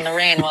angels in the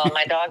rain while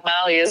my dog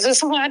Molly is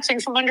just watching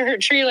from under her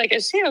tree. Like,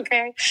 is she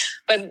okay?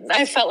 But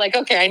I felt like,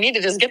 okay, I need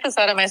to just get this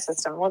out of my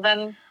system. Well,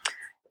 then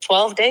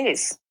 12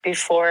 days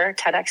before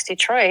TEDx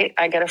Detroit,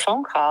 I get a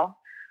phone call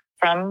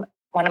from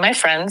one of my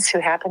friends who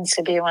happens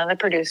to be one of the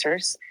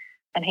producers.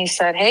 And he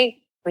said,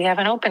 hey, we have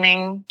an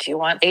opening. Do you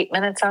want 8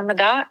 minutes on the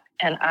dot?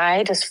 And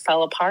I just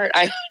fell apart.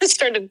 I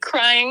started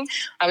crying.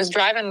 I was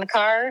driving the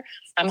car.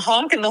 I'm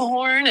honking the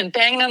horn and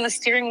banging on the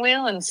steering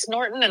wheel and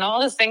snorting, and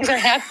all the things are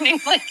happening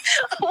like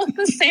all at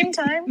the same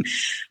time.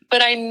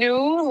 But I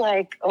knew,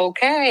 like,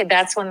 okay,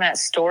 that's when that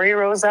story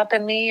rose up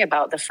in me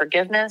about the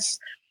forgiveness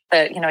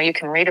that, you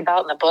can read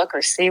about in the book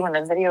or see when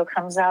the video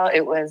comes out.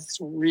 It was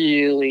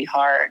really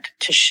hard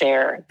to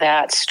share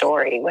that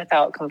story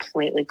without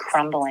completely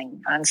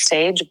crumbling on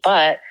stage.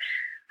 But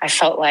I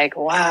felt like,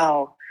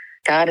 wow,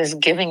 God is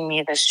giving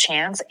me this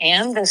chance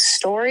and this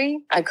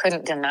story. I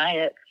couldn't deny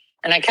it.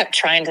 And I kept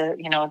trying to,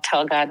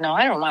 tell God, no,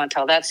 I don't want to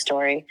tell that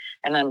story.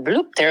 And then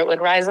bloop, there it would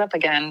rise up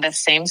again, the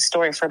same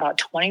story for about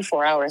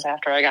 24 hours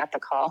after I got the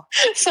call.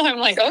 So I'm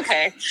like,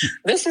 okay,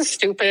 this is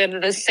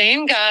stupid. The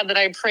same God that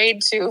I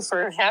prayed to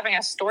for having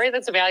a story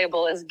that's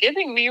valuable is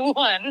giving me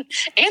one and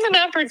an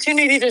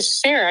opportunity to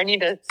share. I need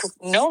to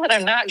know that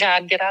I'm not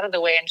God, get out of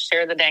the way and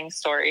share the dang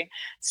story.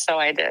 So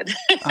I did.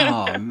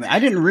 Oh, I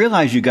didn't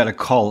realize you got a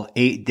call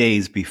 8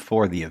 days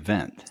before the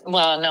event.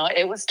 Well, no,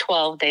 it was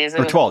 12 days. It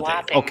or was 12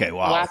 whopping, days. Okay,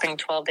 wow. Whopping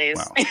 12 days.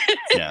 Wow.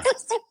 Yeah.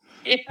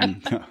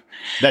 Yeah.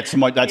 That's a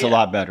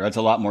lot better. That's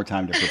a lot more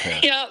time to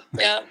prepare.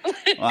 Yep.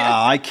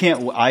 Wow, I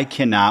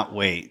cannot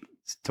wait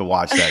to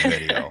watch that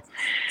video.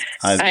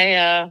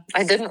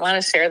 I didn't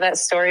want to share that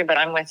story, but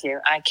I'm with you.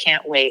 I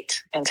can't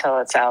wait until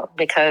it's out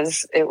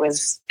because it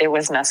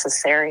was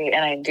necessary,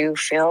 and I do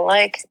feel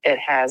like it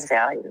has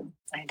value.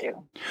 I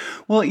do.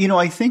 Well,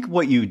 I think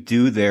what you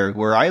do there,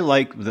 where I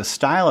like the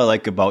style I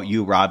like about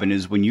you, Robin,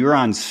 is when you're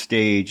on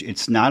stage,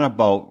 it's not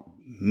about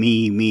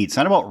me. It's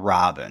not about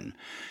Robin.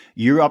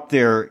 You're up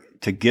there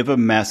to give a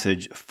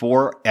message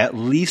for at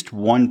least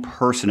one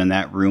person in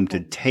that room to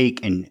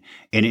take and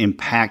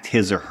impact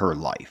his or her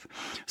life.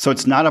 So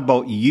it's not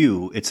about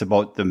you. It's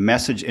about the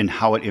message and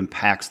how it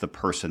impacts the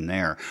person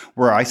there.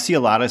 Where I see a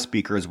lot of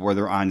speakers where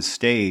they're on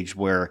stage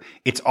where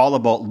it's all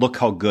about, look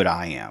how good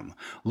I am.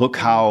 Look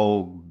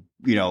how,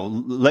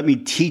 let me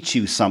teach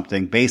you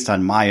something based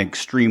on my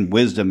extreme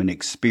wisdom and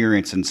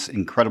experience and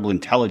incredible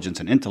intelligence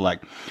and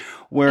intellect.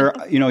 Where,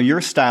 your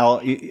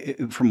style,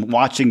 from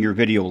watching your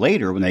video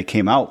later when they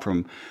came out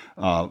from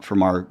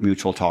our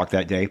mutual talk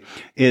that day,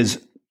 it's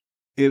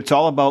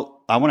all about,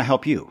 I want to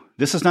help you.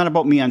 This is not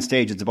about me on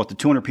stage. It's about the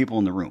 200 people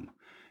in the room.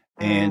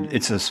 And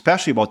it's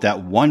especially about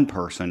that one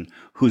person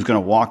who's going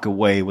to walk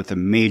away with a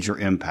major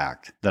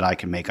impact that I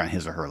can make on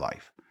his or her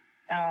life.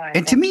 Oh,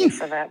 and to me,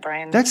 for that,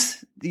 Brian.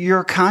 You're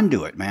a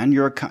conduit, man.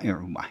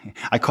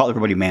 I call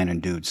everybody man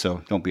and dude,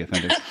 so don't be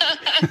offended.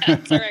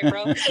 That's all right,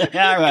 bro.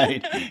 All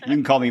right. You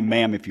can call me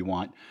ma'am if you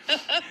want.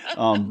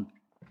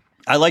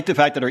 I like the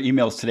fact that our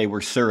emails today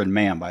were sir and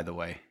ma'am, by the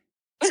way.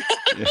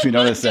 If you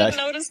notice that. I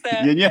didn't notice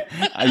that.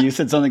 Yeah. You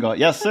said something about,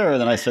 yes, sir.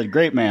 And then I said,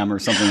 great, ma'am, or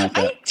something like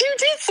that. You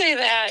did say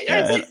that.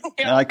 Yeah,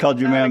 and I called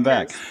you ma'am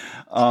back.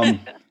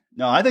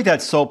 No, I think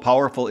that's so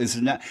powerful.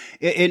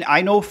 And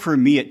I know for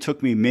me, it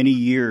took me many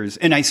years,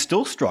 and I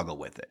still struggle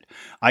with it.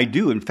 I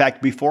do. In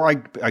fact, before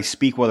I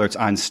speak, whether it's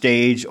on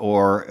stage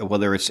or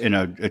whether it's in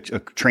a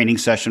training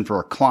session for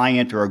a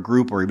client or a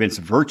group or even it's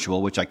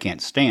virtual, which I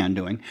can't stand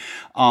doing,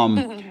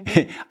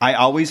 I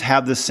always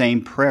have the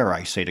same prayer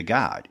I say to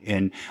God.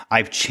 And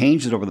I've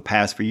changed it over the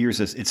past few years.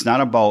 It's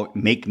not about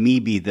make me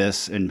be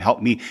this and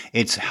help me.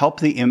 It's help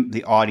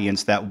the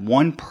audience, that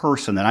one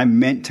person that I'm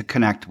meant to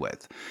connect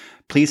with.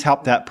 Please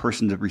help that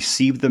person to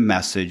receive the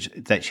message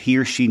that he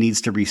or she needs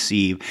to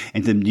receive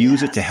and to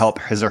use it to help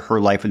his or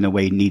her life in the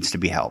way it needs to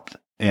be helped.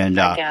 And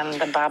again,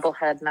 the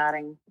bobblehead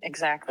nodding.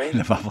 Exactly. The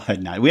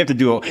bobblehead nodding. We have to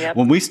do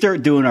when we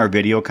start doing our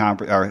video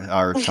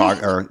our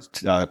talk, our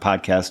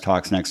podcast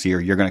talks next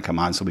year. You're going to come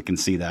on so we can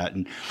see that.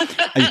 And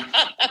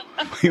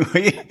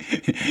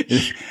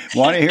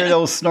want to hear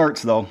those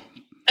snorts though.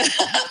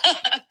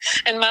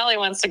 And Molly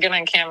wants to get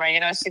on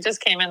camera. She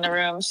just came in the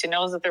room. She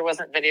knows that there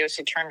wasn't video.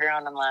 She turned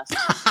around and left.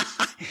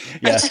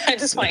 I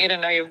just want you to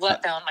know you've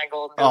let down my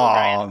golden doodle,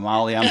 Brian.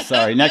 Molly, I'm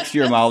sorry. Next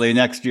year, Molly,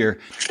 next year.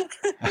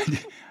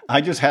 I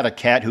just had a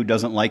cat who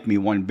doesn't like me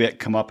one bit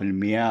come up and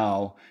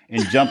meow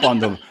and jump on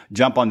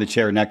the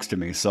chair next to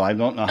me. So I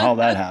don't know how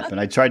that happened.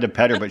 I tried to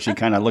pet her, but she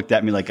kind of looked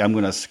at me like, I'm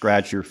going to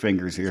scratch your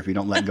fingers here if you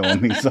don't let go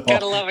of me. So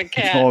gotta love a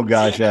cat. Oh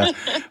gosh, yeah.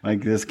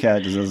 Like this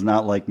cat does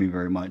not like me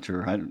very much,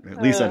 or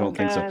at least I don't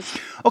think so.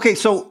 Okay,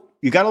 so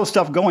you got all the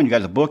stuff going. You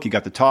got the book, you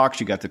got the talks,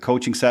 you got the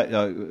coaching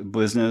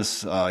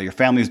business. Your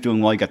family's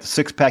doing well. You got the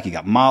 6-pack. You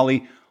got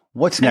Molly.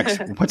 What's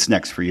next? What's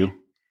next for you?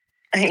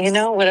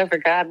 Whatever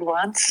God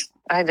wants.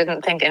 I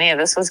didn't think any of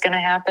this was going to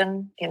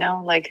happen,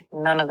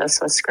 none of this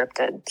was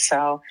scripted.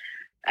 So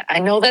I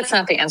know that's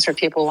not the answer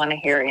people want to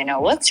hear,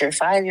 what's your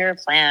 5-year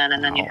plan?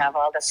 And then you have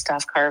all this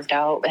stuff carved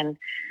out and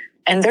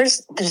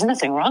there's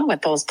nothing wrong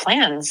with those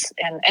plans.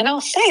 And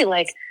I'll say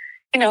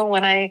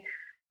when a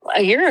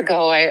year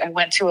ago, I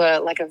went to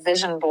a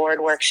vision board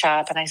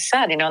workshop and I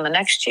said, in the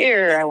next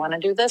year, I want to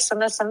do this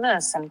and this and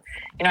this. And,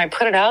 I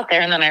put it out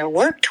there and then I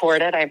worked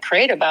toward it. I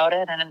prayed about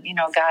it and,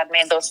 God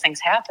made those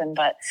things happen,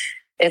 but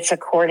it's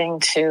according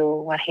to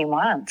what he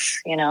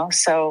wants,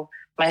 So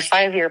my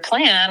 5-year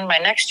plan, my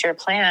next year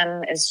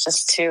plan is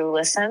just to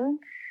listen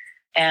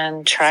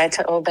and try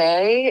to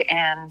obey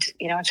and,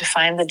 to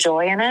find the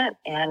joy in it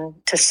and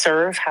to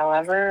serve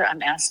however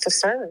I'm asked to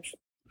serve.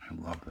 I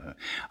love that.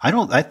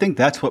 I think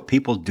that's what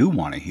people do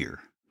want to hear.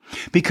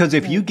 Because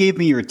if you gave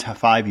me your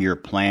 5-year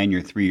plan,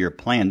 your 3-year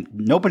plan,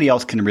 nobody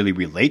else can really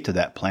relate to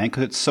that plan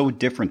because it's so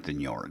different than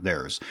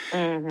theirs.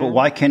 Mm-hmm. But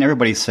why can't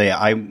everybody say,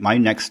 my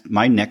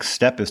next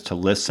step is to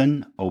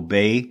listen,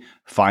 obey,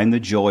 find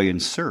the joy,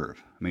 and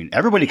serve? I mean,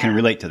 everybody can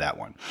relate to that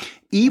one.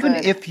 Even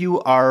if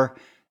you are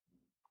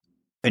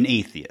an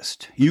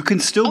atheist, you can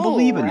still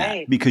believe in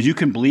that because you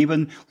can believe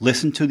in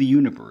listen to the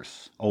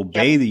universe,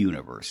 obey the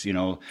universe,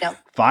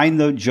 find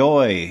the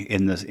joy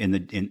in this,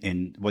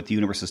 in what the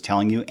universe is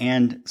telling you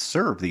and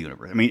serve the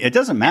universe. I mean, it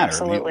doesn't matter.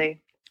 Absolutely.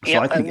 So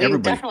I think we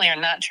definitely are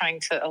not trying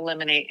to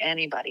eliminate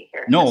anybody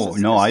here. No,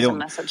 I don't. A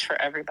message for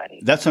everybody.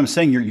 That's what I'm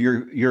saying.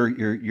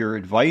 Your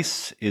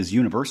advice is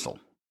universal.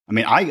 I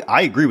mean,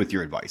 I agree with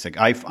your advice. Like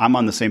I'm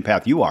on the same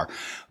path you are,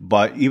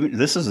 but even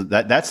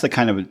that's the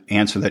kind of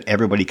answer that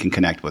everybody can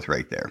connect with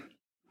right there.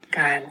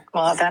 Good.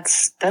 Well,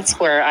 that's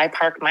where I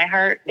park my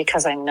heart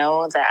because I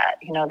know that,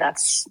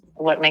 that's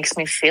what makes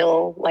me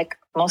feel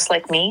most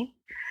like me.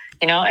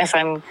 If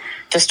I'm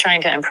just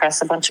trying to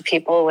impress a bunch of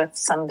people with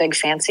some big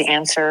fancy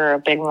answer or a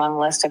big long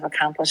list of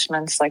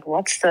accomplishments,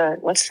 what's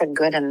the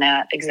good in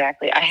that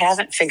exactly? I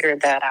haven't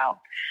figured that out.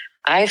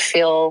 I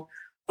feel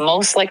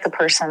most like the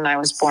person I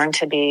was born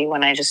to be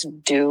when I just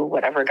do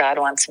whatever God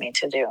wants me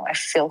to do. I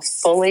feel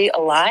fully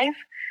alive.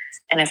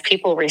 And if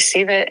people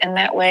receive it in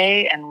that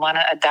way and want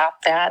to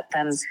adopt that,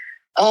 then,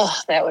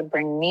 that would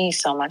bring me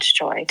so much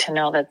joy to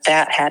know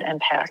that had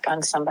impact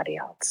on somebody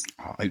else.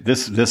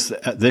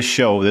 This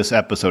show, this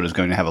episode is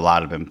going to have a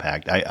lot of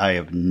impact. I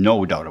have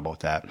no doubt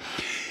about that.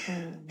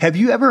 Have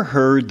you ever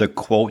heard the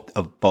quote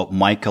about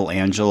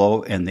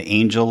Michelangelo and the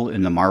angel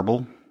in the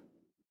marble?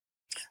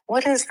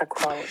 What is the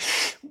quote?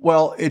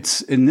 Well,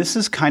 and this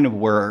is kind of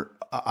where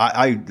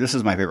this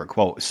is my favorite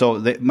quote. So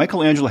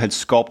Michelangelo had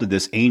sculpted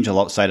this angel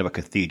outside of a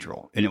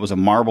cathedral, and it was a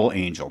marble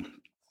angel.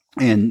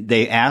 And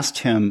they asked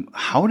him,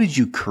 how did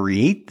you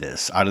create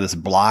this out of this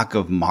block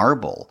of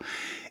marble?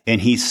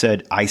 And he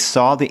said, I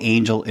saw the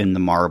angel in the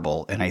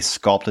marble, and I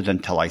sculpted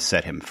until I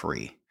set him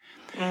free.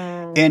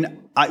 And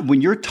when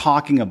you're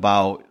talking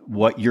about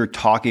what you're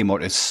talking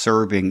about as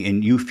serving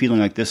and you feeling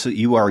like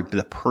you are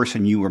the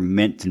person you were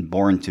meant and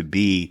born to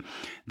be,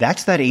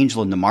 that's that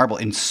angel in the marble.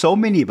 And so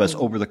many of us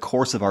over the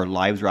course of our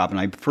lives, Rob, and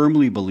I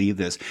firmly believe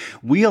this,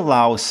 we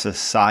allow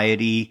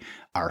society,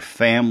 our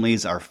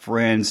families, our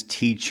friends,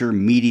 teacher,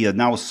 media,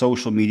 now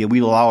social media, we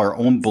allow our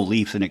own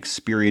beliefs and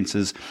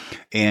experiences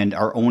and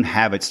our own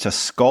habits to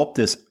sculpt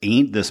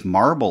this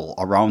marble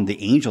around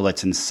the angel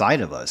that's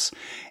inside of us.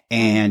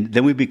 And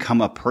then we become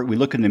we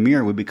look in the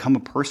mirror, we become a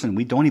person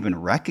we don't even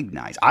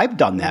recognize. I've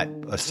done that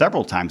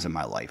several times in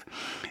my life.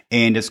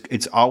 And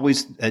it's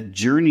always a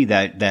journey,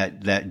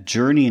 that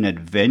journey and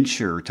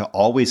adventure to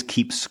always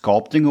keep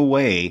sculpting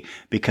away,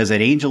 because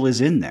that angel is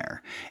in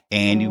there.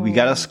 And we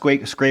got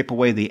to scrape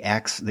away the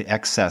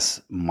excess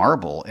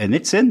marble, and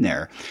it's in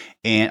there.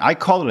 And I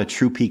call it a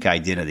true peak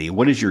identity.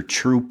 What is your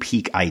true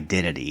peak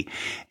identity?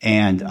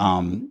 And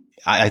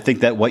I think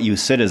that what you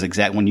said is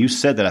exact. When you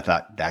said that, I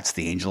thought, that's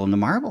the angel in the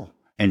marble.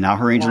 And now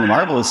her angel in the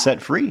marble is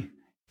set free.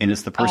 And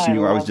it's the person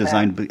you were always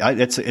designed to be.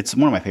 It's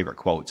one of my favorite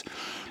quotes.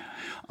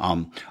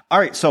 All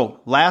right.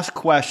 So last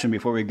question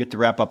before we get to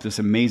wrap up this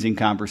amazing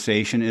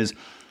conversation is,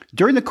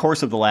 during the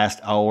course of the last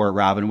hour,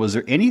 Robin, was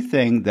there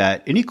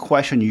any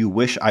question you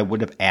wish I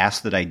would have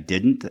asked that I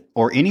didn't,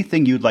 or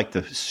anything you'd like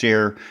to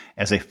share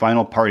as a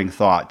final parting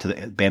thought to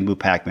the Bamboo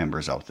Pack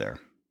members out there?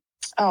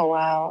 Oh,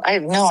 wow.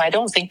 I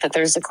don't think that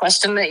there's a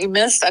question that you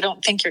missed. I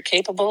don't think you're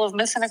capable of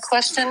missing a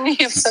question. You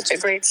have such a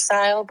great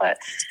style. But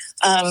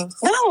I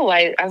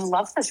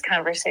love this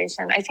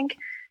conversation. I think,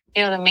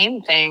 the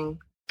main thing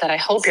that I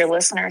hope your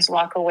listeners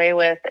walk away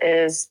with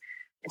is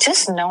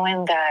just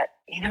knowing that,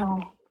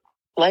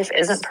 life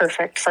isn't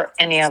perfect for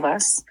any of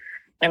us,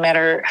 no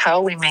matter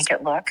how we make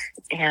it look.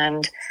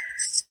 And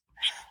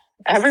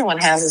everyone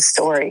has a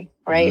story,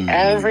 right?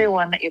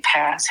 Everyone that you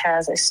pass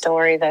has a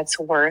story that's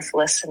worth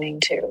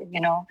listening to.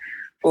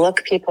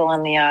 Look people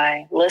in the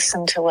eye,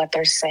 listen to what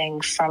they're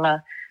saying from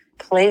a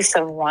place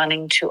of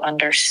wanting to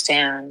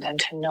understand and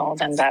to know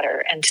them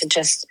better, and to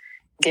just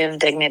give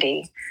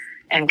dignity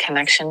and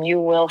connection.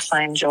 You will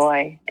find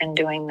joy in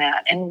doing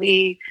that. And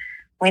we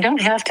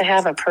don't have to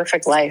have a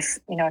perfect life,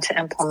 to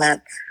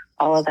implement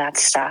all of that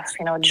stuff.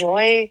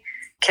 Joy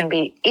can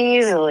be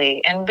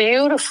easily and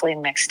beautifully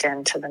mixed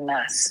into the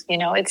mess.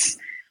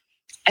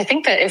 I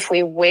think that if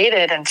we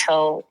waited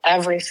until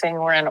everything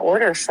were in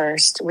order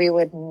first, we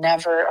would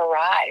never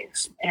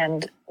arrive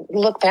and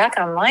look back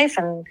on life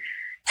and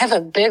have a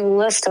big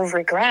list of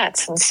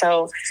regrets. And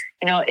so,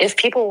 if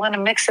people want to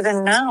mix it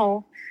in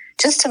now,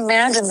 just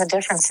imagine the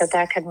difference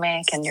that could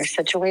make in your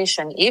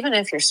situation. Even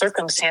if your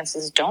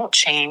circumstances don't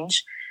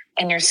change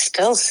and you're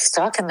still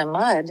stuck in the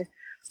mud,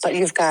 but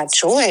you've got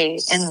joy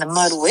in the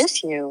mud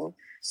with you,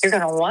 you're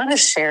going to want to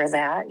share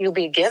that. You'll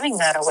be giving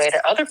that away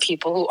to other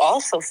people who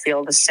also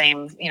feel the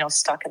same,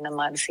 stuck in the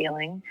mud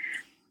feeling.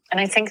 And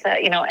I think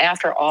that,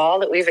 after all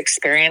that we've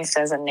experienced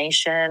as a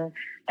nation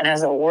and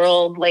as a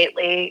world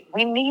lately,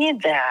 we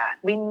need that.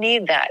 We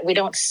need that. We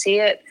don't see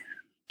it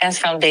as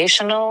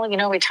foundational.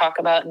 We talk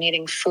about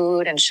needing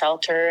food and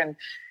shelter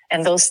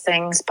and those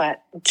things,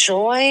 but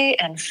joy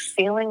and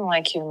feeling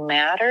like you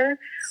matter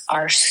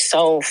are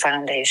so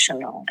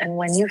foundational. And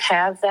when you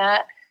have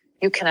that,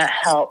 you cannot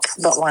help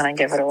but want to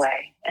give it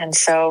away. And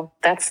so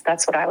that's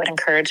what I would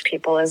encourage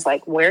people is,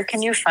 like, where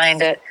can you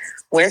find it?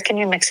 Where can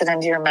you mix it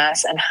into your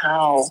mess? And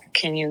how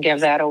can you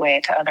give that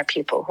away to other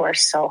people who are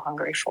so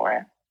hungry for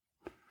it?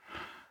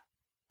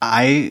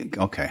 I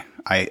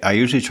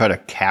usually try to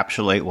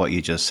encapsulate what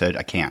you just said.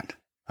 I can't.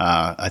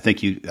 I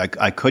think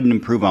I couldn't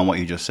improve on what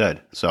you just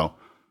said. So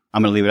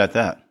I'm going to leave it at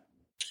that.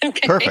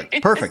 Okay.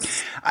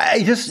 Perfect.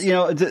 I just,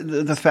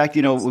 the fact,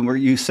 when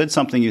you said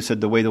something, you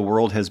said the way the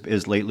world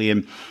is lately.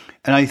 And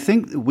I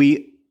think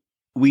we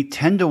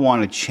tend to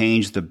want to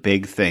change the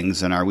big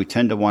things we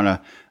tend to want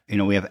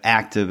to, we have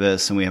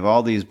activists and we have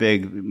all these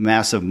big,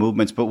 massive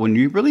movements. But when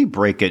you really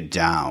break it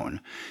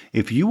down,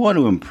 if you want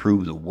to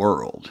improve the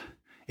world,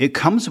 it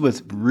comes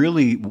with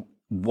really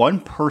one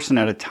person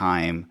at a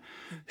time,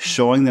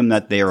 showing them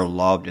that they are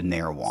loved and they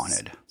are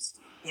wanted.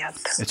 Yep.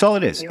 It's all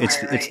it is.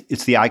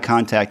 It's the eye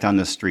contact on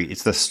the street.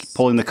 It's the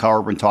pulling the car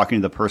over and talking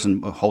to the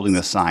person holding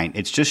the sign.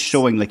 It's just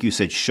showing, like you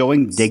said,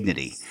 showing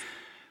dignity.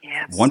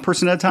 Yes. One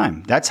person at a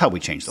time. That's how we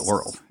change the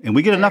world. And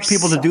we get enough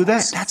people to do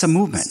that. That's a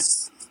movement.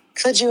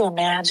 Could you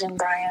imagine,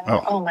 Brian?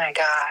 Oh my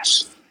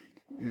gosh.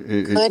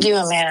 Could you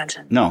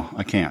imagine? No,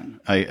 I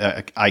can't.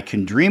 I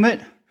can dream it.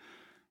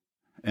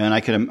 And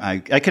I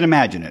can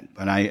imagine it,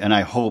 and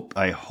I hope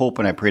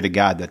and I pray to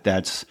God that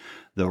that's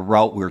the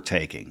route we're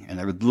taking. And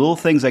there are little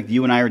things like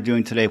you and I are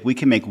doing today. If we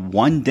can make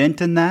one dent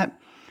in that,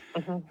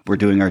 we're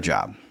doing our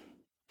job.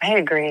 I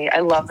agree. I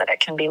love that it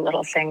can be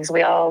little things.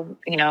 We all,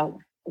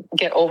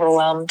 get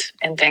overwhelmed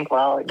and think,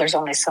 well, there's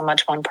only so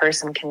much one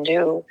person can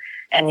do.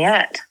 And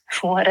yet,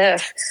 what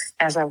if,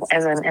 as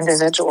an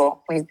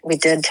individual, we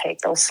did take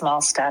those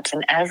small steps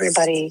and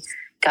everybody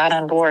got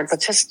on board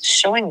with just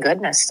showing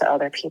goodness to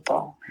other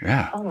people.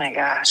 Yeah. Oh my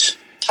gosh.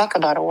 Talk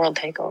about a world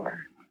takeover.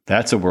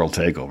 That's a world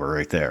takeover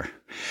right there.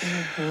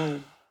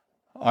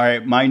 All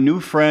right. My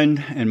new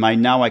friend and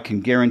now I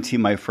can guarantee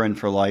my friend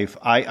for life.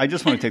 I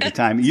just want to take the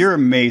time. You're an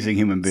amazing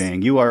human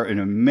being. You are an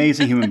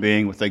amazing human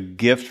being with a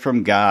gift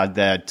from God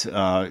that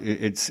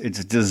it's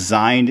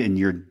designed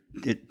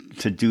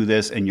to do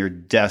this, and you're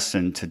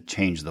destined to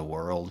change the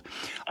world.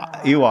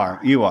 You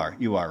are,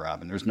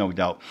 Robin. There's no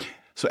doubt.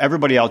 So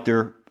everybody out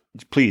there,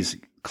 please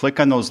click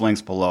on those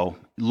links below.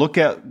 Look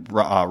at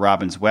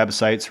Robin's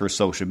websites, her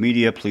social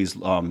media. Please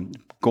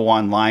go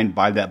online,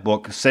 buy that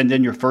book. Send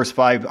in your first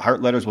 5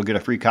 heart letters. We'll get a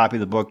free copy of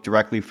the book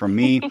directly from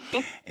me.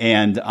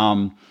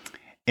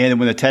 And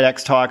when the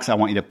TEDx talks, I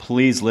want you to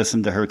please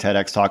listen to her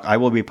TEDx talk. I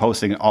will be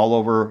posting all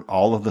over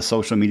all of the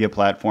social media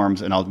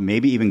platforms, and I'll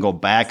maybe even go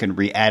back and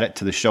re-add it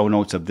to the show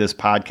notes of this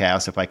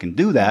podcast if I can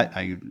do that.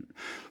 I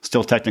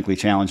still technically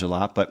challenge a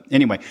lot, but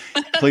anyway,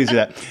 please do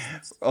that.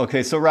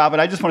 Okay, so Robin,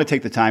 I just want to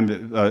take the time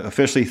to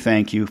officially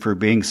thank you for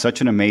being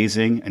such an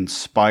amazing,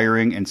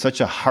 inspiring, and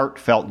such a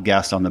heartfelt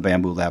guest on the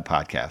Bamboo Lab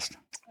podcast.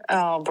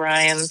 Oh,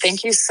 Brian,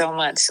 thank you so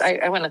much.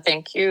 I want to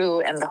thank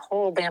you and the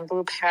whole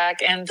Bamboo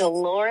Pack and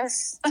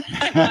Dolores.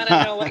 I want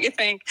to know what you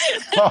think.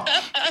 Oh,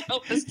 I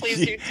hope this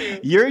pleased you too.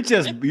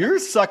 You're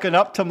sucking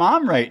up to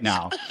Mom right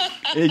now.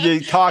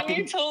 You're talking.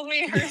 When you told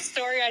me her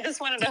story, I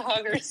just wanted to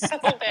hug her so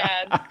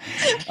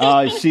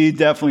bad. She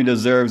definitely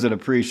deserves and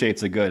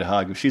appreciates a good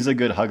hug. She's a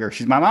good hugger.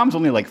 My mom's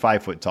only like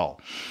 5 foot tall.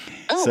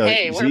 Oh, so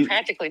hey, we're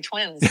practically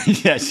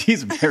twins. Yeah,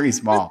 she's very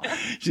small.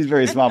 She's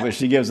very small, but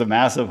she gives a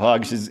massive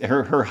hug.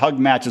 Her hug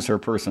matches her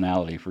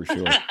personality for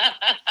sure.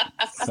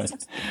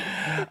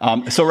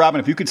 So, Robin,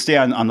 if you could stay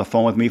on the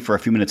phone with me for a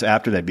few minutes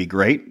after, that'd be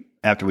great.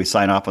 After we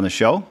sign off on the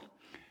show,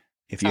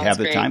 if you have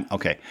the time.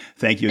 Okay.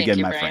 Thank you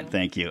again, my friend.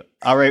 Thank you.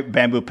 All right,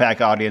 Bamboo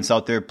Pack audience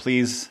out there,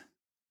 please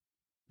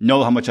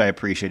know how much I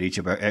appreciate each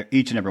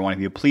and every one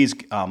of you. Please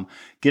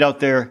get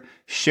out there,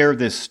 share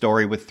this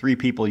story with 3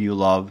 people you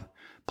love.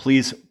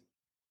 Please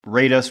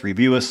rate us,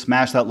 review us,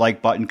 smash that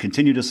like button,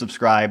 continue to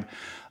subscribe,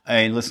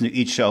 and listen to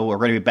each show. We're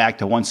going to be back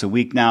to once a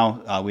week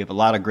now. We have a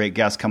lot of great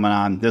guests coming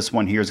on. This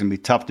one here is going to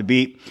be tough to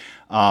beat.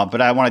 But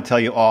I want to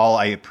tell you all,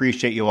 I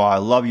appreciate you all. I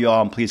love you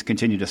all, and please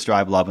continue to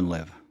strive, love, and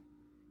live.